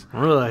bodyguards.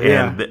 Really?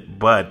 Yeah.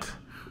 But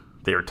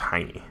they're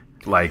tiny.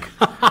 Like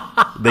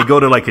they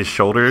go to like his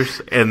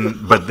shoulders,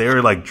 but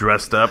they're like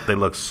dressed up. They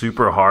look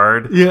super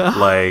hard. Yeah.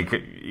 Like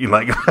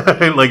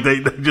they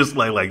just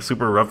like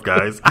super rough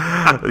guys,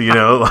 you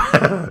know.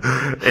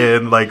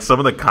 And like some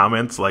of the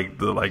comments like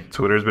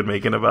Twitter's been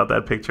making about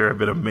that picture have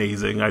been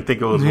amazing. I think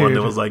it was one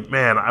that was like,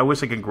 man, I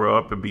wish I could grow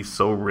up and be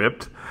so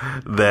ripped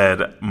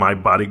that my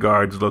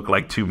bodyguards look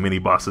like 2 mini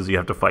bosses you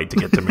have to fight to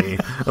get to me.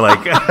 Like.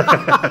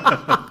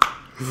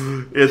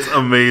 It's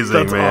amazing,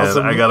 That's man.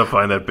 awesome. I gotta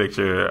find that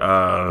picture.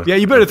 Yeah,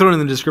 you better throw it in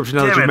the description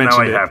now that you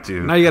mentioned it. Now I have to.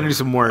 Now you got to do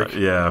some work.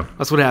 Yeah.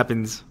 That's what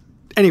happens.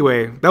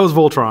 Anyway, that was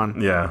Voltron.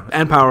 Yeah.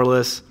 And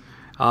Powerless.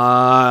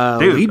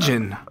 Dude,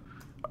 Legion.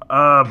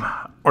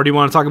 Or do you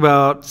want to talk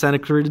about Santa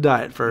Clarita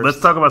Diet first? Let's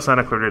talk about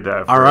Santa Clarita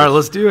Diet first. All right,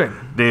 let's do it.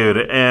 Dude,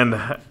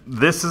 and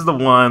this is the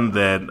one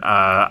that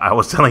I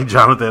was telling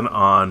Jonathan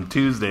on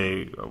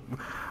Tuesday.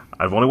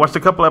 I've only watched a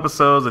couple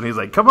episodes, and he's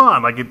like, come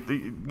on, like,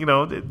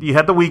 you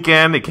had the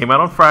weekend, it came out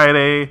on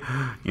Friday,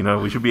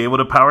 we should be able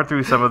to power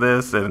through some of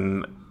this,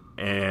 and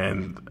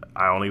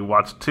I only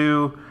watched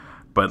 2,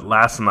 but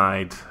last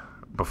night,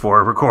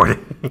 before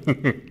recording,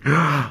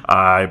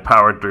 I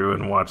powered through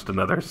and watched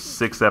another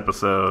 6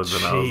 episodes,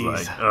 and I was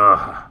like,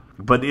 ugh.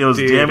 But it was,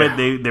 damn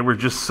it, they were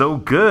just so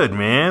good,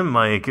 man.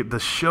 Like, the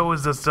show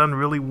is just done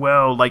really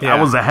well. Like,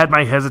 I had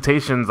my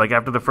hesitations, like,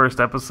 after the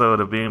first episode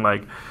of being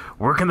like,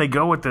 where can they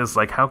go with this?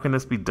 Like, how can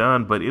this be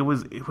done? But it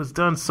was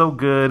done so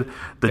good.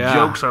 The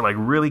jokes are, like,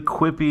 really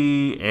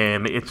quippy,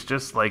 and it's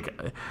just, like,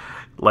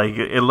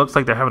 it looks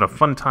like they're having a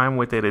fun time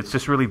with it. It's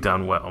just really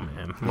done well,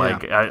 man.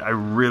 Like, I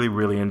really,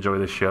 really enjoy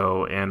the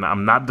show, and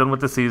I'm not done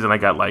with the season. I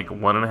got, like,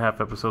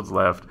 1.5 episodes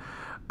left.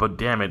 But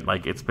damn it,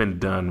 like, it's been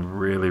done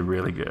really,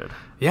 really good.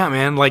 Yeah,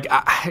 man. Like,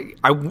 I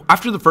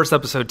after the first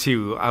episode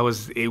too,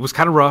 it was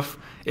kind of rough.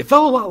 It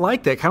felt a lot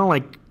like that, kind of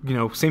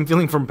like same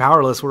feeling from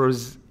Powerless, where it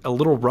was a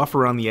little rough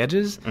around the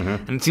edges,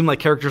 and it seemed like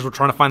characters were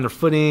trying to find their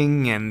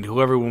footing and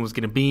who everyone was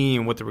going to be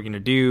and what they were going to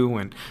do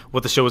and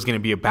what the show was going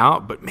to be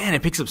about. But man,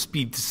 it picks up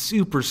speed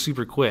super,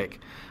 super quick.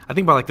 I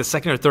think by like the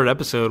second or third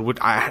episode,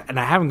 I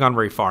haven't gone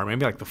very far,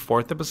 maybe like the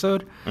 4th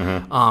episode.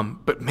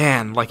 But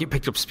man, like it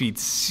picked up speed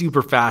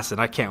super fast,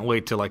 and I can't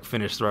wait to like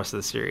finish the rest of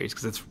the series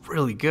because it's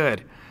really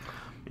good.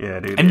 Yeah,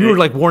 dude. And you were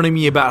like warning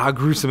me about how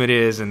gruesome it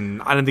is,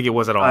 and I didn't think it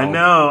was at all. I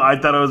know. I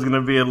thought it was going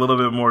to be a little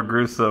bit more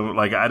gruesome.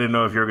 Like, I didn't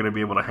know if you were going to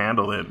be able to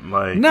handle it.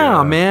 Like,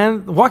 no,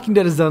 man. Walking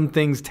Dead has done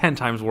things 10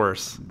 times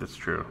worse. That's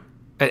true.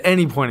 At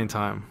any point in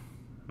time.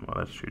 Well,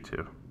 that's true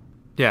too.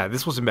 Yeah,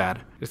 this wasn't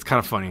bad. It's kind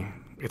of funny.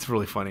 It's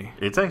really funny.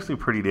 It's actually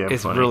pretty damn funny.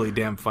 It's really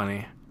damn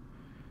funny.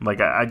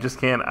 Like, I just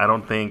can't, I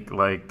don't think,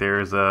 like,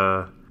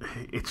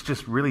 it's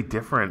just really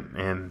different,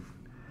 and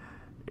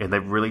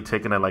they've really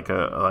taken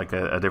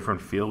a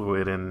different feel to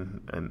it,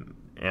 and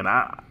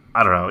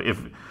I don't know,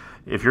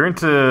 if you're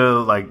into,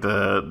 like,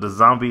 the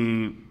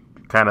zombie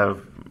kind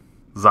of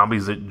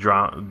Zombies that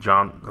Zombie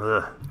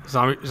genre?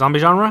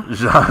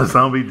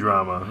 Zombie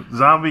drama.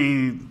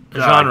 Zombie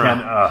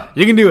genre.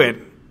 You can do it.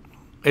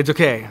 It's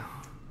okay.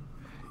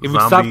 If you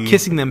stop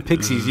kissing them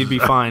pixies, you'd be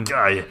fine.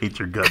 God, I hate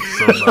your guts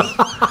so much.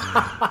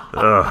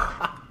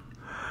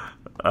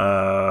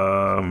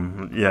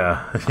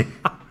 Yeah.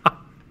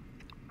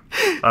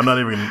 I'm not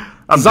even.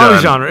 Zombie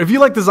done. genre. If you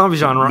like the zombie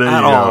genre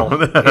at all,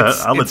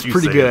 it's you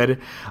pretty say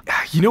good.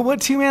 You know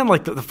what, too, man?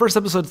 Like the first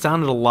episode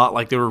sounded a lot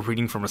like they were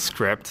reading from a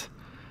script.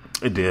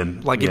 It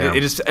did. Like it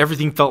just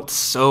everything felt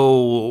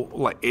so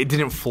like it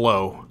didn't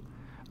flow.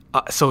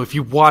 So if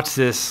you watch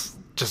this,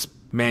 just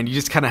man, you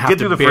just kind of have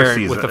to bear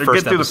it with the first episode.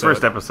 Get through the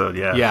first episode,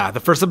 yeah. Yeah, the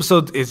first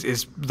episode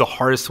is the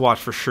hardest to watch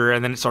for sure,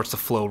 and then it starts to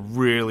flow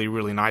really,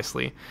 really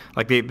nicely.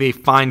 Like they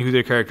find who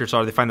their characters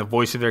are, they find the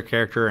voice of their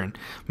character, and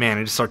man,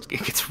 it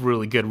gets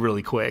really good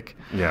really quick.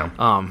 Yeah.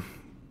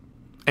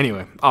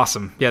 Anyway,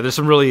 awesome. Yeah, there's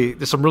some really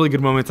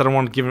good moments. I don't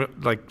want to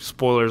give like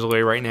spoilers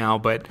away right now,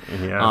 but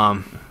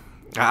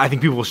I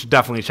think people should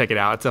definitely check it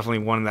out. It's definitely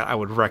one that I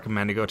would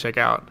recommend to go check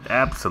out.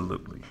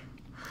 Absolutely.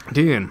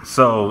 Dude.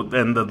 So,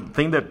 and the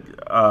thing that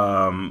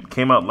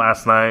came out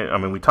last night, I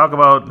mean, we talk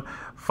about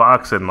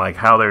Fox and like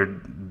how they're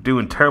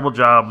doing terrible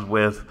jobs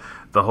with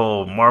the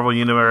whole Marvel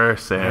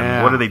universe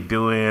and what are they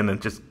doing,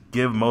 and just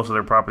give most of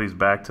their properties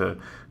back to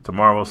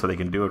Marvel so they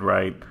can do it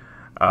right.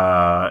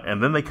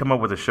 And then they come up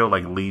with a show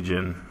like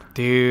Legion.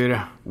 Dude.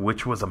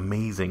 Which was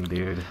amazing,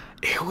 dude.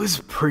 It was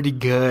pretty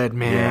good,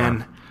 man.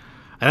 Yeah.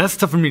 And that's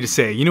tough for me to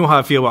say. You know how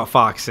I feel about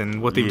Fox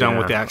and what they've done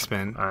with the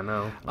X-Men. I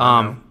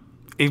know.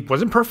 It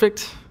wasn't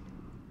perfect,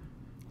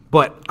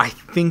 but I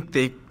think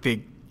they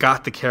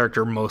got the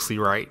character mostly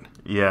right.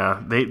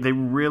 Yeah, they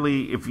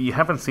really, if you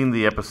haven't seen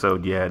the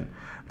episode yet,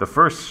 the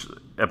first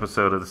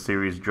episode of the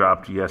series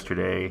dropped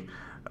yesterday.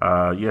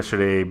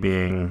 Yesterday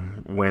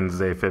being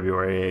Wednesday,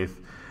 February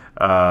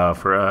 8th.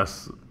 For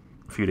us,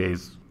 a few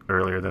days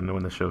earlier than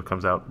when the show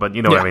comes out. But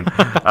you know what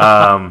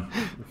I mean.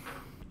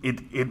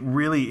 It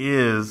really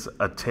is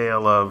a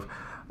tale of,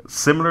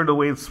 similar to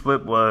Wade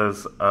Split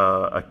was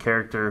a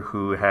character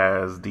who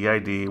has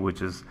DID,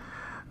 which is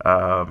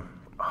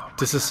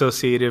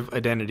dissociative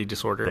identity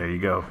disorder. There you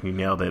go. You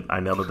nailed it.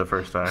 I nailed it the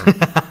first time.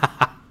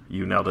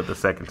 You nailed it the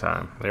second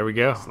time. There we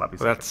go. Sloppy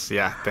second. That's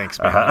thanks,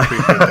 man. I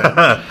appreciate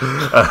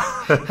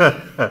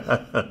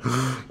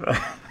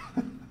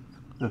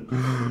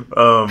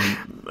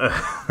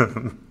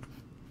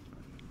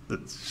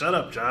that. Shut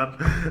up, John.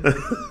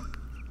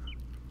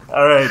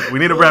 All right, we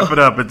need to wrap it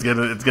up. It's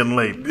getting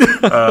late.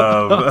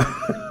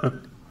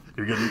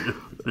 You're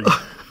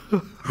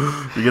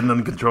getting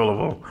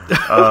uncontrollable.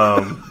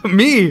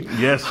 Me?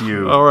 Yes,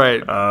 you. All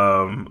right.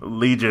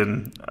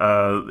 Legion.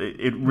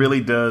 It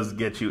really does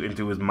get you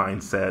into his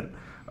mindset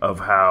of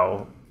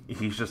how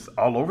he's just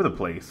all over the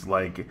place,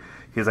 like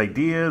his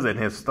ideas and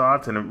his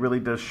thoughts, and it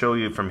really does show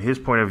you from his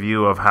point of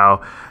view of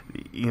how,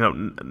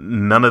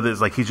 none of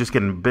this, like, he's just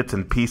getting bits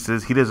and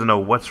pieces. He doesn't know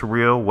what's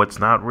real, what's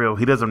not real.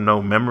 He doesn't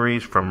know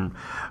memories from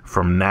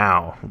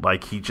now.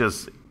 Like, he's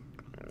just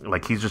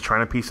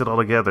trying to piece it all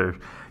together,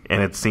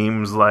 and it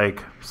seems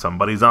like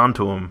somebody's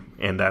onto him,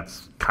 and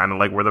that's kind of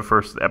like where the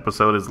first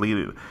episode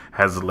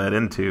has led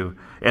into.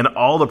 And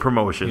all the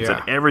promotions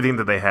and everything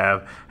that they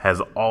have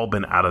has all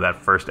been out of that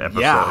first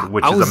episode,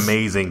 which is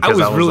amazing. I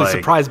was really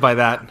surprised by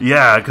that.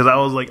 Yeah, because I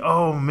was like,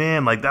 oh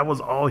man, like that was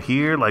all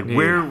here. Like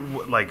where,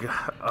 like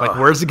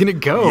where's it gonna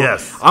go?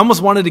 Yes, I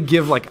almost wanted to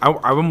give I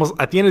almost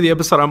at the end of the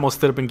episode, I almost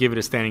stood up and gave it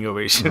a standing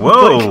ovation.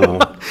 Whoa!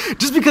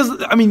 Just because,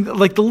 I mean,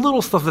 like the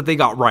little stuff that they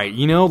got right,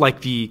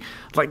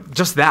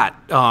 just that.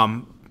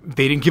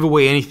 They didn't give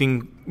away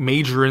anything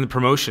major in the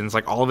promotions.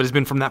 Like, all of it has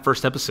been from that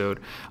first episode,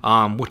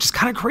 which is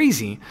kind of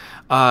crazy.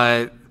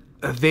 The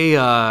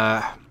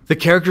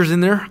characters in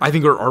there, I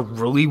think, are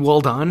really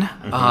well done.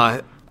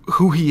 Mm-hmm.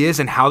 Who he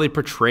is and how they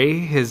portray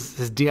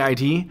his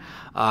DID,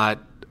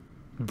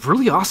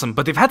 really awesome.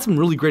 But they've had some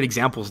really great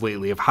examples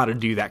lately of how to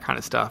do that kind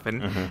of stuff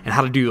and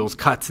how to do those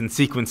cuts and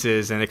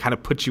sequences, and it kind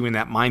of puts you in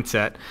that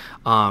mindset.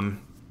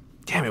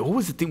 Damn it, what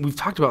was the thing? We've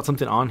talked about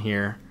something on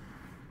here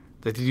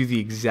that they do the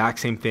exact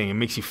same thing. It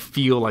makes you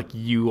feel like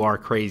you are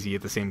crazy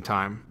at the same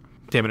time.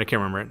 Damn it, I can't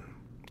remember it.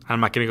 I'm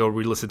not going to go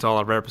re-listen to all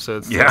of our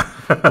episodes to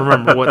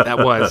remember what that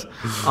was.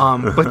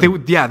 But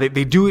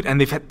they do it,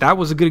 and that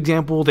was a good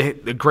example.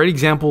 A great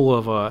example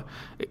of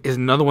is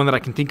another one that I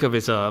can think of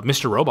is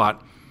Mr.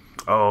 Robot.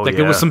 Oh,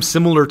 there was some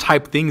similar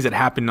type things that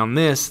happened on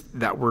this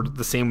that were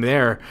the same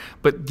there.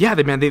 But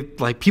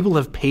people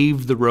have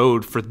paved the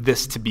road for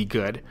this to be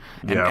good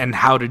and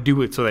how to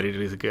do it so that it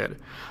is good.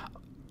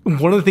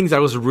 One of the things I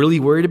was really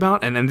worried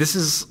about, and this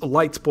is a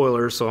light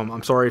spoiler, so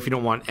I'm sorry if you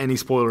don't want any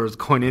spoilers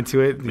going into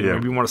it.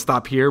 Maybe you want to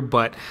stop here,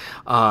 but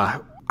I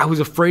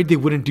was afraid they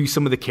wouldn't do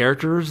some of the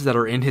characters that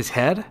are in his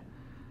head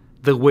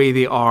the way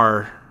they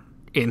are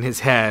in his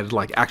head,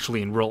 like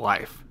actually in real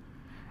life.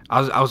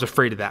 I was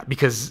afraid of that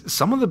because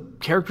some of the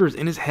characters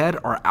in his head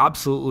are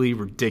absolutely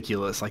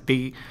ridiculous. Like,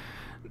 they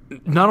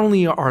not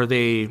only are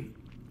they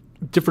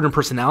different in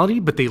personality,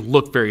 but they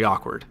look very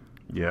awkward.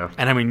 Yeah.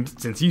 And I mean,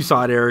 since you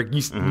saw it, Eric,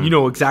 you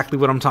know exactly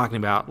what I'm talking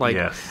about. Like,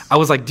 Yes. I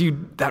was like,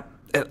 dude, that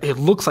it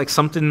looks like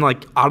something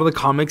like out of the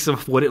comics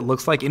of what it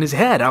looks like in his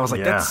head. I was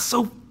like, that's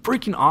so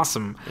freaking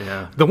awesome.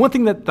 Yeah. The one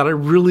thing that I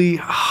really,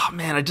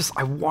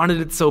 I wanted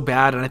it so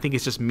bad, and I think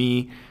it's just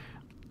me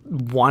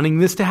wanting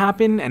this to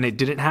happen, and it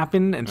didn't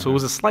happen, and so it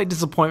was a slight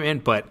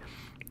disappointment, but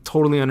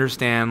totally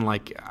understand,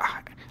 like,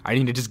 I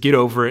need to just get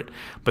over it.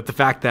 But the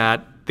fact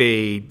that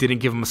they didn't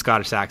give him a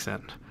Scottish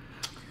accent.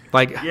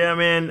 Like, yeah,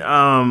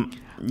 man,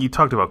 you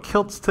talked about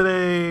kilts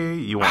today.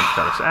 You want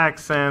Scottish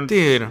accent.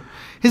 Dude,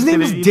 his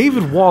name is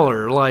David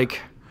Waller.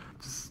 Like,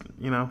 just,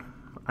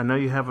 I know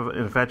you have an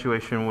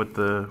infatuation with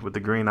the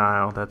Green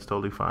Isle. That's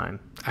totally fine.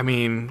 I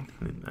mean,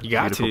 you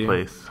got beautiful to.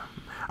 Place.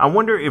 I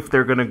wonder if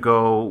they're gonna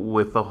go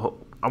with the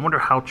whole. I wonder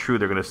how true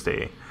they're gonna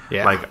stay.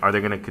 Yeah. Like, are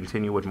they gonna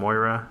continue with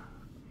Moira?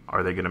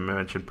 Are they gonna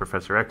mention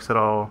Professor X at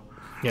all?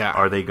 Yeah.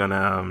 Are they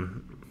gonna?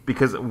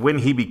 Because when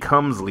he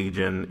becomes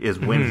Legion is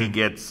when he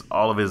gets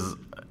all of his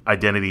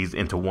identities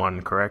into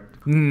one,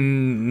 correct?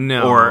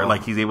 No. Or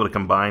like he's able to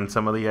combine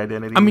some of the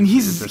identities. I mean,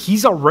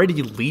 he's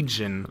already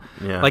Legion.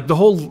 Yeah. Like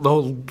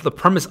the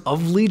premise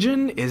of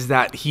Legion is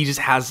that he just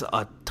has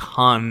a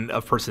ton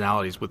of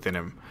personalities within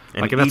him.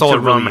 And like, and that's each all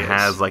of it really them is.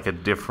 has like a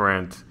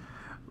different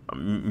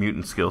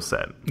mutant skill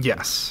set.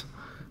 Yes.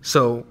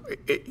 So,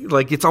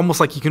 it's almost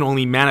like you can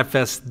only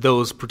manifest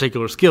those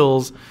particular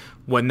skills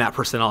when that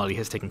personality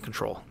has taken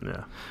control.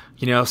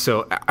 Yeah.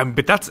 So,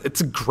 but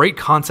it's a great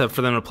concept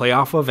for them to play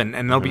off of, and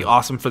that'll be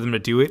awesome for them to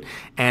do it.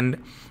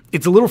 And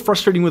it's a little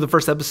frustrating with the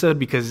first episode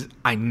because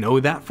I know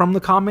that from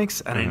the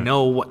comics, and I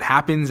know what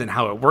happens and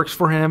how it works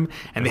for him,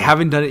 and they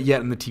haven't done it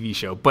yet in the TV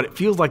show. But it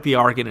feels like they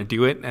are going to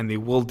do it, and they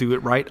will do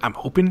it right. I'm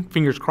hoping,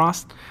 fingers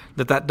crossed,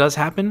 that does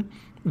happen.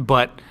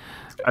 But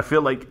I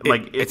feel like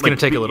it's going to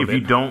take a little bit.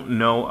 If you don't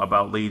know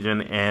about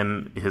Legion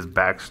and his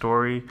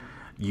backstory,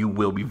 you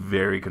will be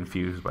very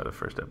confused by the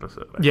first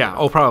episode. Yeah,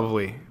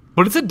 probably.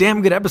 But it's a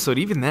damn good episode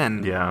even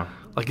then. Yeah.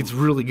 Like, it's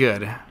really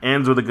good.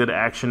 Ends with a good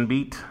action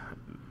beat,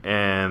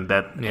 and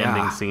that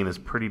ending scene is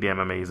pretty damn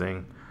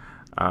amazing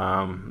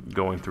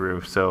going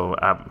through. So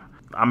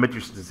I'm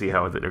interested to see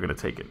how they're going to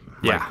take it.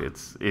 Yeah. Like,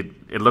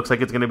 it looks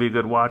like it's going to be a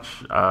good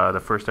watch.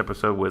 The first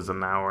episode was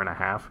an hour and a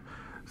half.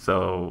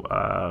 So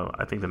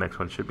I think the next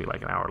one should be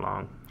like an hour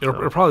long.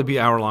 It'll probably be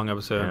an hour-long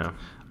episode.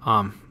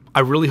 Yeah. I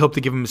really hope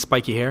they give him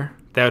spiky hair.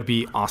 That would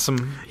be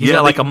awesome. He's Yeah,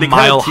 got like they a kinda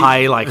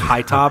mile-high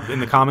high top in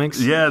the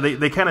comics. Yeah,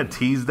 they kind of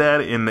teased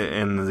that in the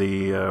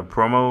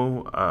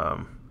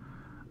promo,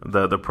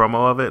 the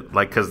promo of it,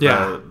 like because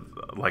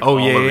all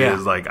of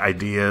his like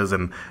ideas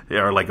and they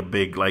are like a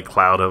big like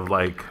cloud of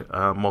like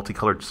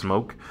multicolored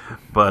smoke,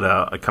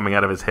 but coming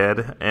out of his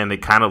head, and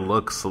it kind of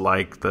looks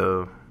like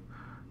the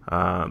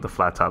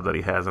flat top that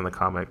he has in the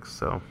comics.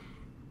 So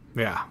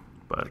yeah.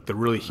 But like the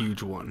really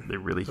huge one.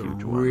 Really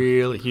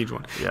huge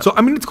one. Yeah. So,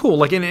 I mean, it's cool.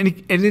 Like, and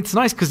it's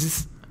nice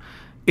because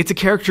it's a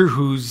character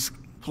who's,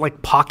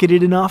 like,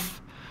 pocketed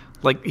enough.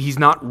 Like, he's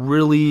not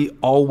really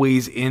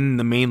always in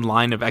the main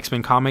line of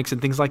X-Men comics and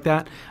things like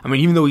that. I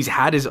mean, even though he's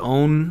had his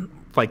own,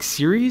 like,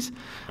 series,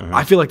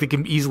 I feel like they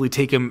can easily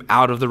take him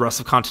out of the rest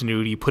of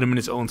continuity, put him in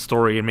his own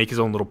story, and make his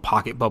own little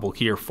pocket bubble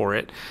here for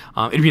it.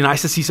 It'd be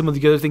nice to see some of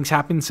the other things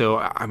happen. So,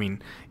 I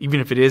mean, even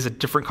if it is a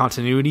different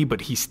continuity,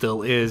 but he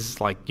still is,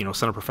 like,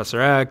 son of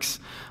Professor X,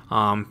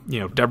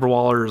 Deborah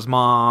Waller's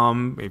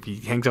mom, if he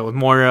hangs out with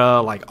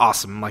Moira, like,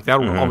 awesome. Like, that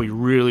would all be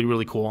really,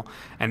 really cool.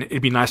 And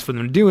it'd be nice for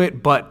them to do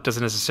it, but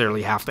doesn't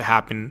necessarily have to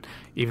happen,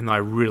 even though I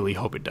really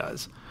hope it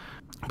does.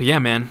 But yeah,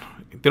 man,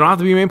 they don't have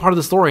to be a main part of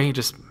the story.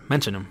 Just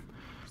mention them.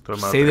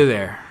 Say they're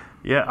there.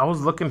 Yeah, I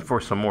was looking for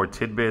some more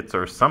tidbits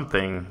or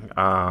something,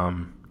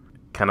 kind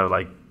of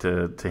like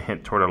to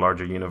hint toward a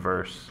larger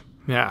universe.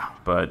 Yeah,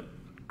 but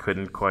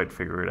couldn't quite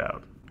figure it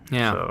out.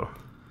 Yeah. So,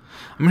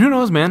 I mean, who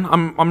knows, man?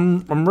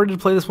 I'm ready to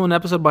play this one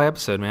episode by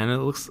episode, man. It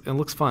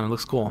looks fun. It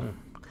looks cool.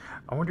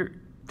 I wonder,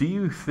 do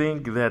you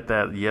think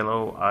that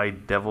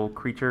yellow-eyed devil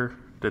creature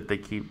that they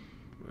keep?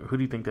 Who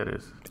do you think that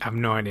is? I have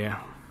no idea.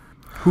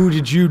 Who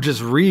did you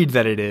just read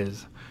that it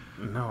is?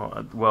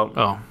 No, well.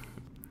 Oh.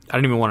 I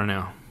don't even want to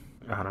know.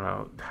 I don't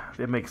know.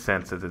 It makes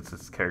sense that it's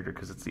this character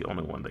because it's the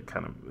only one that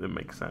it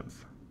makes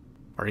sense.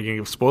 Are you going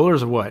to give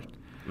spoilers or what?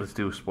 Let's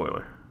do a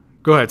spoiler.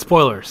 Go ahead,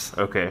 spoilers.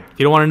 Okay. If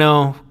you don't want to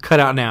know, cut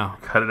out now.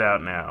 Cut it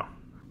out now.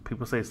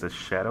 People say it's the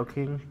Shadow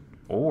King,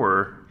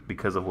 or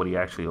because of what he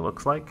actually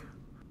looks like,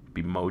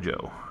 be Mojo.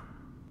 Do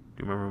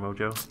you remember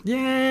Mojo?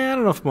 Yeah, I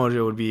don't know if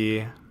Mojo would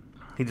be.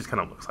 He just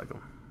kind of looks like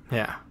him.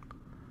 Yeah.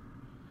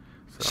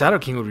 So. Shadow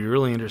King would be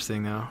really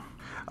interesting, though.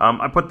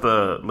 I put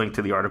the link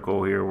to the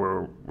article here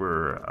where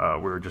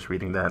we're just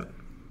reading that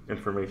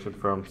information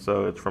from.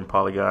 So it's from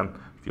Polygon.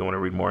 If you want to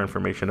read more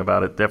information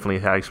about it, definitely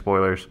high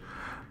spoilers.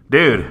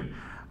 Dude,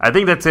 I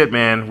think that's it,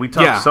 man. We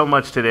talked so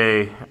much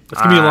today.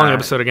 It's going to be a long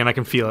episode again. I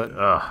can feel it.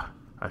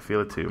 I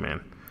feel it too,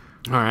 man.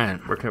 All right.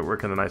 Where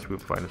can the nice people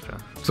find us,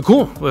 John? So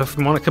cool. Well, if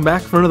you want to come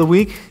back for another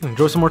week and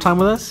enjoy some more time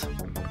with us,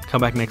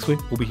 come back next week.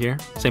 We'll be here.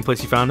 Same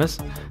place you found us.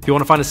 If you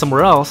want to find us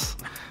somewhere else,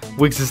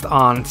 we exist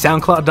on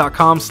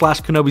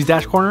soundcloud.com/Kenobi's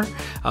Dash Corner.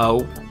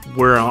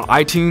 We're on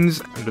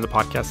iTunes under the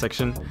podcast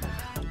section.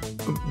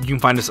 You can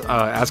find us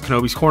as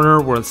Kenobi's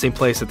Corner. We're in the same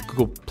place at the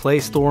Google Play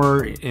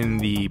Store in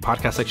the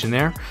podcast section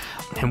there.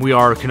 And we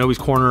are Kenobi's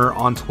Corner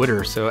on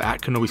Twitter. So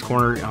at Kenobi's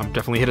Corner,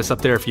 definitely hit us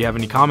up there if you have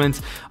any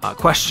comments,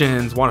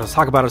 questions, want us to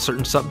talk about a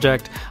certain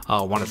subject,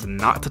 want us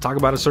not to talk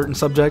about a certain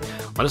subject.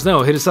 Let us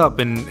know. Hit us up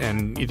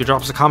and either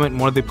drop us a comment in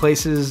one of the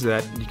places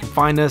that you can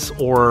find us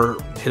or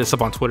hit us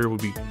up on Twitter.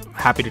 We'd be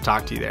happy to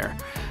talk to you there.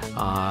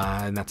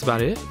 And that's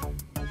about it.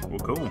 Well,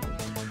 cool.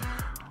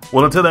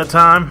 Well, until that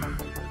time,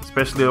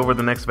 especially over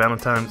the next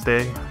Valentine's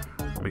Day,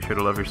 make sure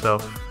to love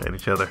yourself and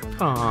each other.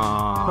 Aww.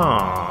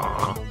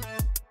 Aww.